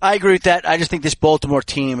 I agree with that. I just think this Baltimore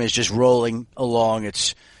team is just rolling along.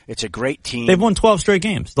 It's a great team. They've won 12 straight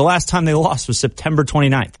games. The last time they lost was September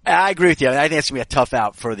 29th. I agree with you. I think it's going to be a tough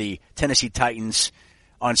out for the Tennessee Titans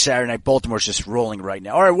on Saturday night. Baltimore's just rolling right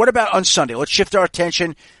now. All right, what about on Sunday? Let's shift our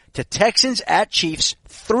attention to Texans at Chiefs,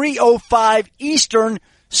 3:05 Eastern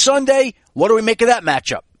Sunday. What do we make of that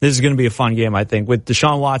matchup? This is going to be a fun game, I think. With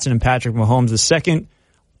Deshaun Watson and Patrick Mahomes, the second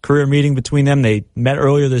career meeting between them. They met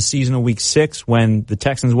earlier this season in Week 6 when the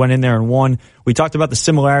Texans went in there and won. We talked about the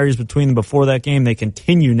similarities between them before that game. They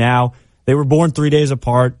continue now. They were born 3 days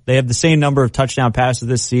apart. They have the same number of touchdown passes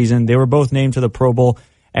this season. They were both named to the Pro Bowl.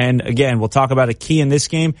 And again, we'll talk about a key in this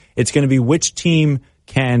game. It's going to be which team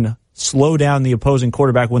can slow down the opposing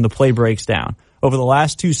quarterback when the play breaks down. Over the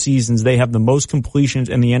last 2 seasons, they have the most completions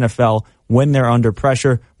in the NFL when they're under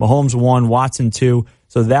pressure. Mahomes 1, Watson 2.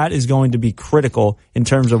 So that is going to be critical in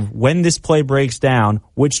terms of when this play breaks down,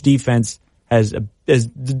 which defense does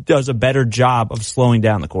a better job of slowing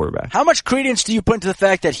down the quarterback. How much credence do you put into the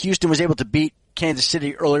fact that Houston was able to beat Kansas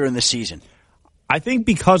City earlier in the season? I think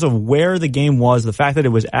because of where the game was, the fact that it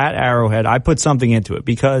was at Arrowhead, I put something into it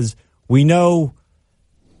because we know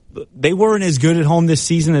they weren't as good at home this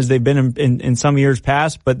season as they've been in some years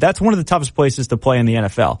past, but that's one of the toughest places to play in the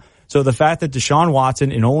NFL. So the fact that Deshaun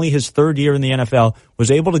Watson, in only his 3rd year in the NFL, was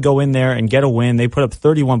able to go in there and get a win, they put up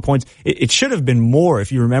 31 points. It should have been more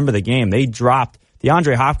if you remember the game. They dropped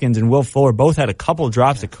DeAndre Hopkins and Will Fuller both had a couple of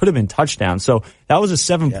drops that could have been touchdowns. So that was a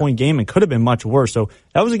 7-point game and could have been much worse. So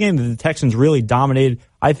that was a game that the Texans really dominated.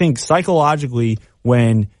 I think psychologically,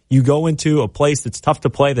 when you go into a place that's tough to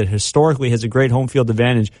play, that historically has a great home field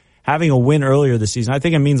advantage, having a win earlier this season, I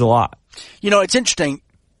think it means a lot. You know, it's interesting.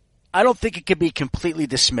 I don't think it could be completely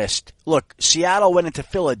dismissed. Look, Seattle went into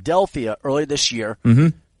Philadelphia earlier this year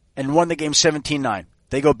and won the game 17-9.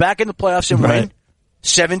 They go back in the playoffs and win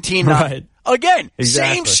 17-9. Right. Again,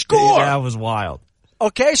 same score. That was wild.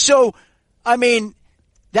 Okay, so, I mean,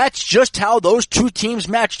 that's just how those two teams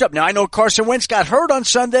matched up. Now, I know Carson Wentz got hurt on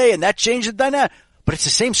Sunday, and that changed the dynamic, but it's the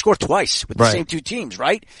same score twice with the same two teams,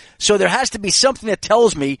 right? So there has to be something that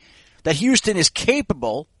tells me that Houston is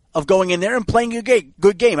capable of going in there and playing a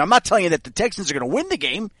good game. I'm not telling you that the Texans are going to win the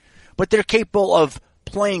game, but they're capable of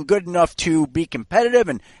playing good enough to be competitive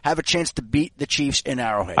and have a chance to beat the Chiefs in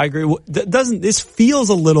Arrowhead. I agree. This feels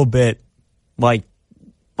a little bit like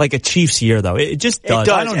a Chiefs year, though. It just does. It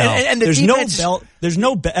does. I don't know. And the there's defense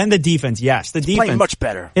and the defense. Yes, the defense playing much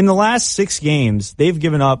better. In the last 6 games, they've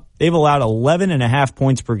allowed 11.5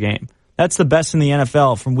 points per game. That's the best in the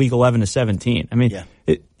NFL from week 11 to 17. I mean,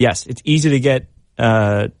 yes, it's easy to get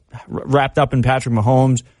wrapped up in Patrick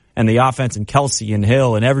Mahomes and the offense and Kelsey and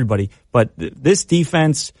Hill and everybody, but this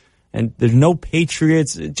defense, and there's no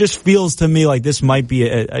Patriots, it just feels to me like this might be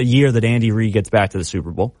a year that Andy Reid gets back to the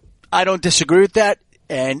Super Bowl. I don't disagree with that,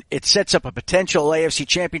 and it sets up a potential AFC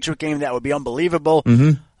Championship game that would be unbelievable.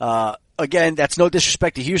 Again, that's no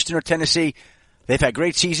disrespect to Houston or Tennessee. They've had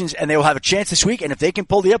great seasons, and they will have a chance this week, and if they can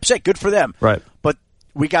pull the upset, good for them. Right. But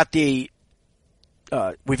we've got the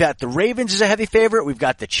Ravens as a heavy favorite. We've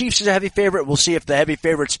got the Chiefs as a heavy favorite. We'll see if the heavy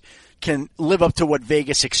favorites can live up to what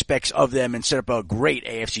Vegas expects of them and set up a great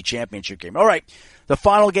AFC Championship game. All right, the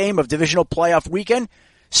final game of divisional playoff weekend,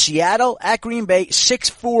 Seattle at Green Bay,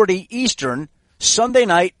 6:40 Eastern, Sunday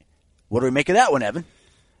night. What do we make of that one, Evan?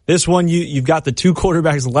 This one, you've got the 2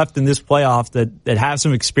 quarterbacks left in this playoff that have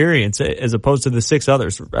some experience as opposed to the 6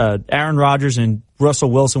 others. Aaron Rodgers and Russell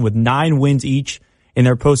Wilson with 9 wins each in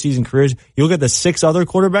their postseason careers. You look at the 6 other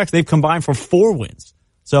quarterbacks, they've combined for 4 wins.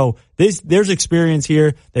 So there's experience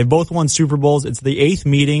here. They've both won Super Bowls. It's the 8th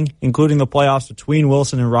meeting, including the playoffs between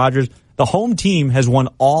Wilson and Rodgers. The home team has won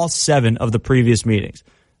all 7 of the previous meetings.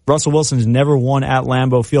 Russell Wilson's never won at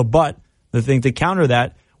Lambeau Field, but the thing to counter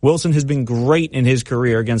that, Wilson has been great in his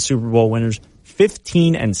career against Super Bowl winners,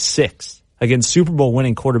 15-6 against Super Bowl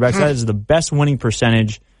winning quarterbacks. That is the best winning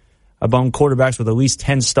percentage among quarterbacks with at least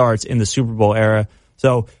 10 starts in the Super Bowl era.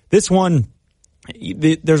 So this one,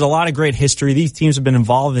 there's a lot of great history. These teams have been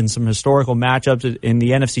involved in some historical matchups in the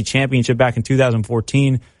NFC Championship back in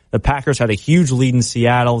 2014. The Packers had a huge lead in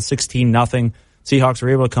Seattle, 16-0. Seahawks were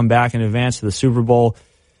able to come back and advance to the Super Bowl.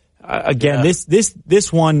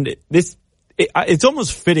 This one, it's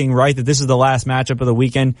almost fitting, right, that this is the last matchup of the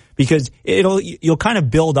weekend because you'll kind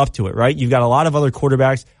of build up to it, right? You've got a lot of other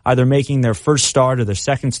quarterbacks either making their first start or their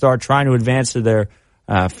second start, trying to advance to their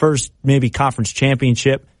first maybe conference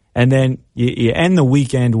championship, and then you end the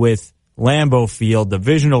weekend with Lambeau Field,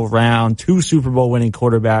 divisional round, 2 Super Bowl winning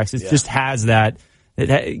quarterbacks. It just has that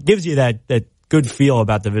it gives you that good feel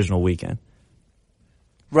about divisional weekend.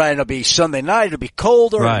 Right, it'll be Sunday night, it'll be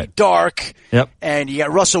colder, right. It'll be dark, yep. And you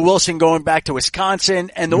got Russell Wilson going back to Wisconsin.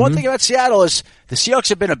 And the one thing about Seattle is the Seahawks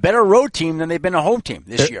have been a better road team than they've been a home team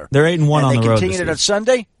this year. They're 8-1 on the road. They continued it on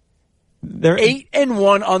Sunday. They're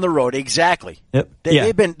 8-1 on the road, exactly. Yep.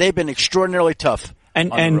 They've been extraordinarily tough on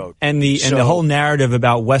the road. And the whole narrative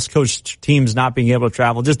about West Coast teams not being able to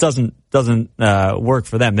travel just doesn't work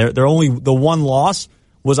for them. They're only the one loss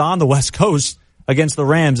was on the West Coast against the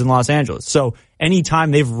Rams in Los Angeles. So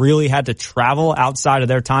anytime they've really had to travel outside of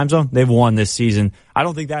their time zone, they've won this season. I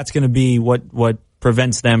don't think that's going to be what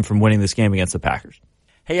prevents them from winning this game against the Packers.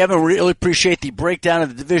 Hey, Evan, really appreciate the breakdown of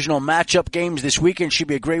the divisional matchup games this weekend. Should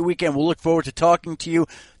be a great weekend. We'll look forward to talking to you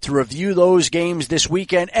to review those games this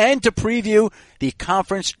weekend and to preview the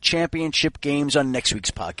conference championship games on next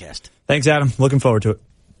week's podcast. Thanks, Adam. Looking forward to it.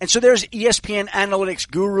 And so there's ESPN analytics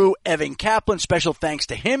guru Evan Kaplan. Special thanks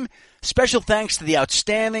to him. Special thanks to the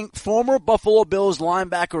outstanding former Buffalo Bills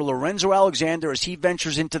linebacker Lorenzo Alexander as he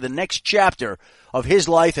ventures into the next chapter of his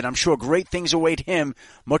life. And I'm sure great things await him,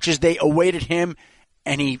 much as they awaited him,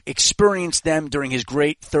 and he experienced them during his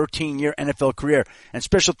great 13-year NFL career. And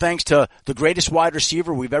special thanks to the greatest wide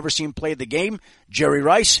receiver we've ever seen play the game, Jerry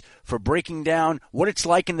Rice, for breaking down what it's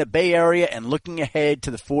like in the Bay Area and looking ahead to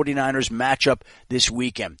the 49ers matchup this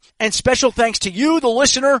weekend. And special thanks to you, the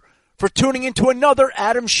listener, for tuning into another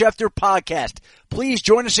Adam Schefter podcast. Please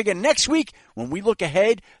join us again next week when we look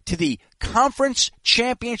ahead to the conference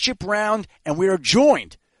championship round, and we are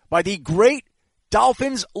joined by the great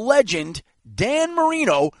Dolphins legend, Dan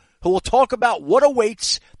Marino, who will talk about what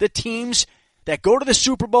awaits the teams that go to the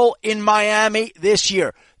Super Bowl in Miami this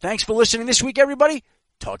year. Thanks for listening this week, everybody.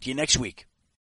 Talk to you next week.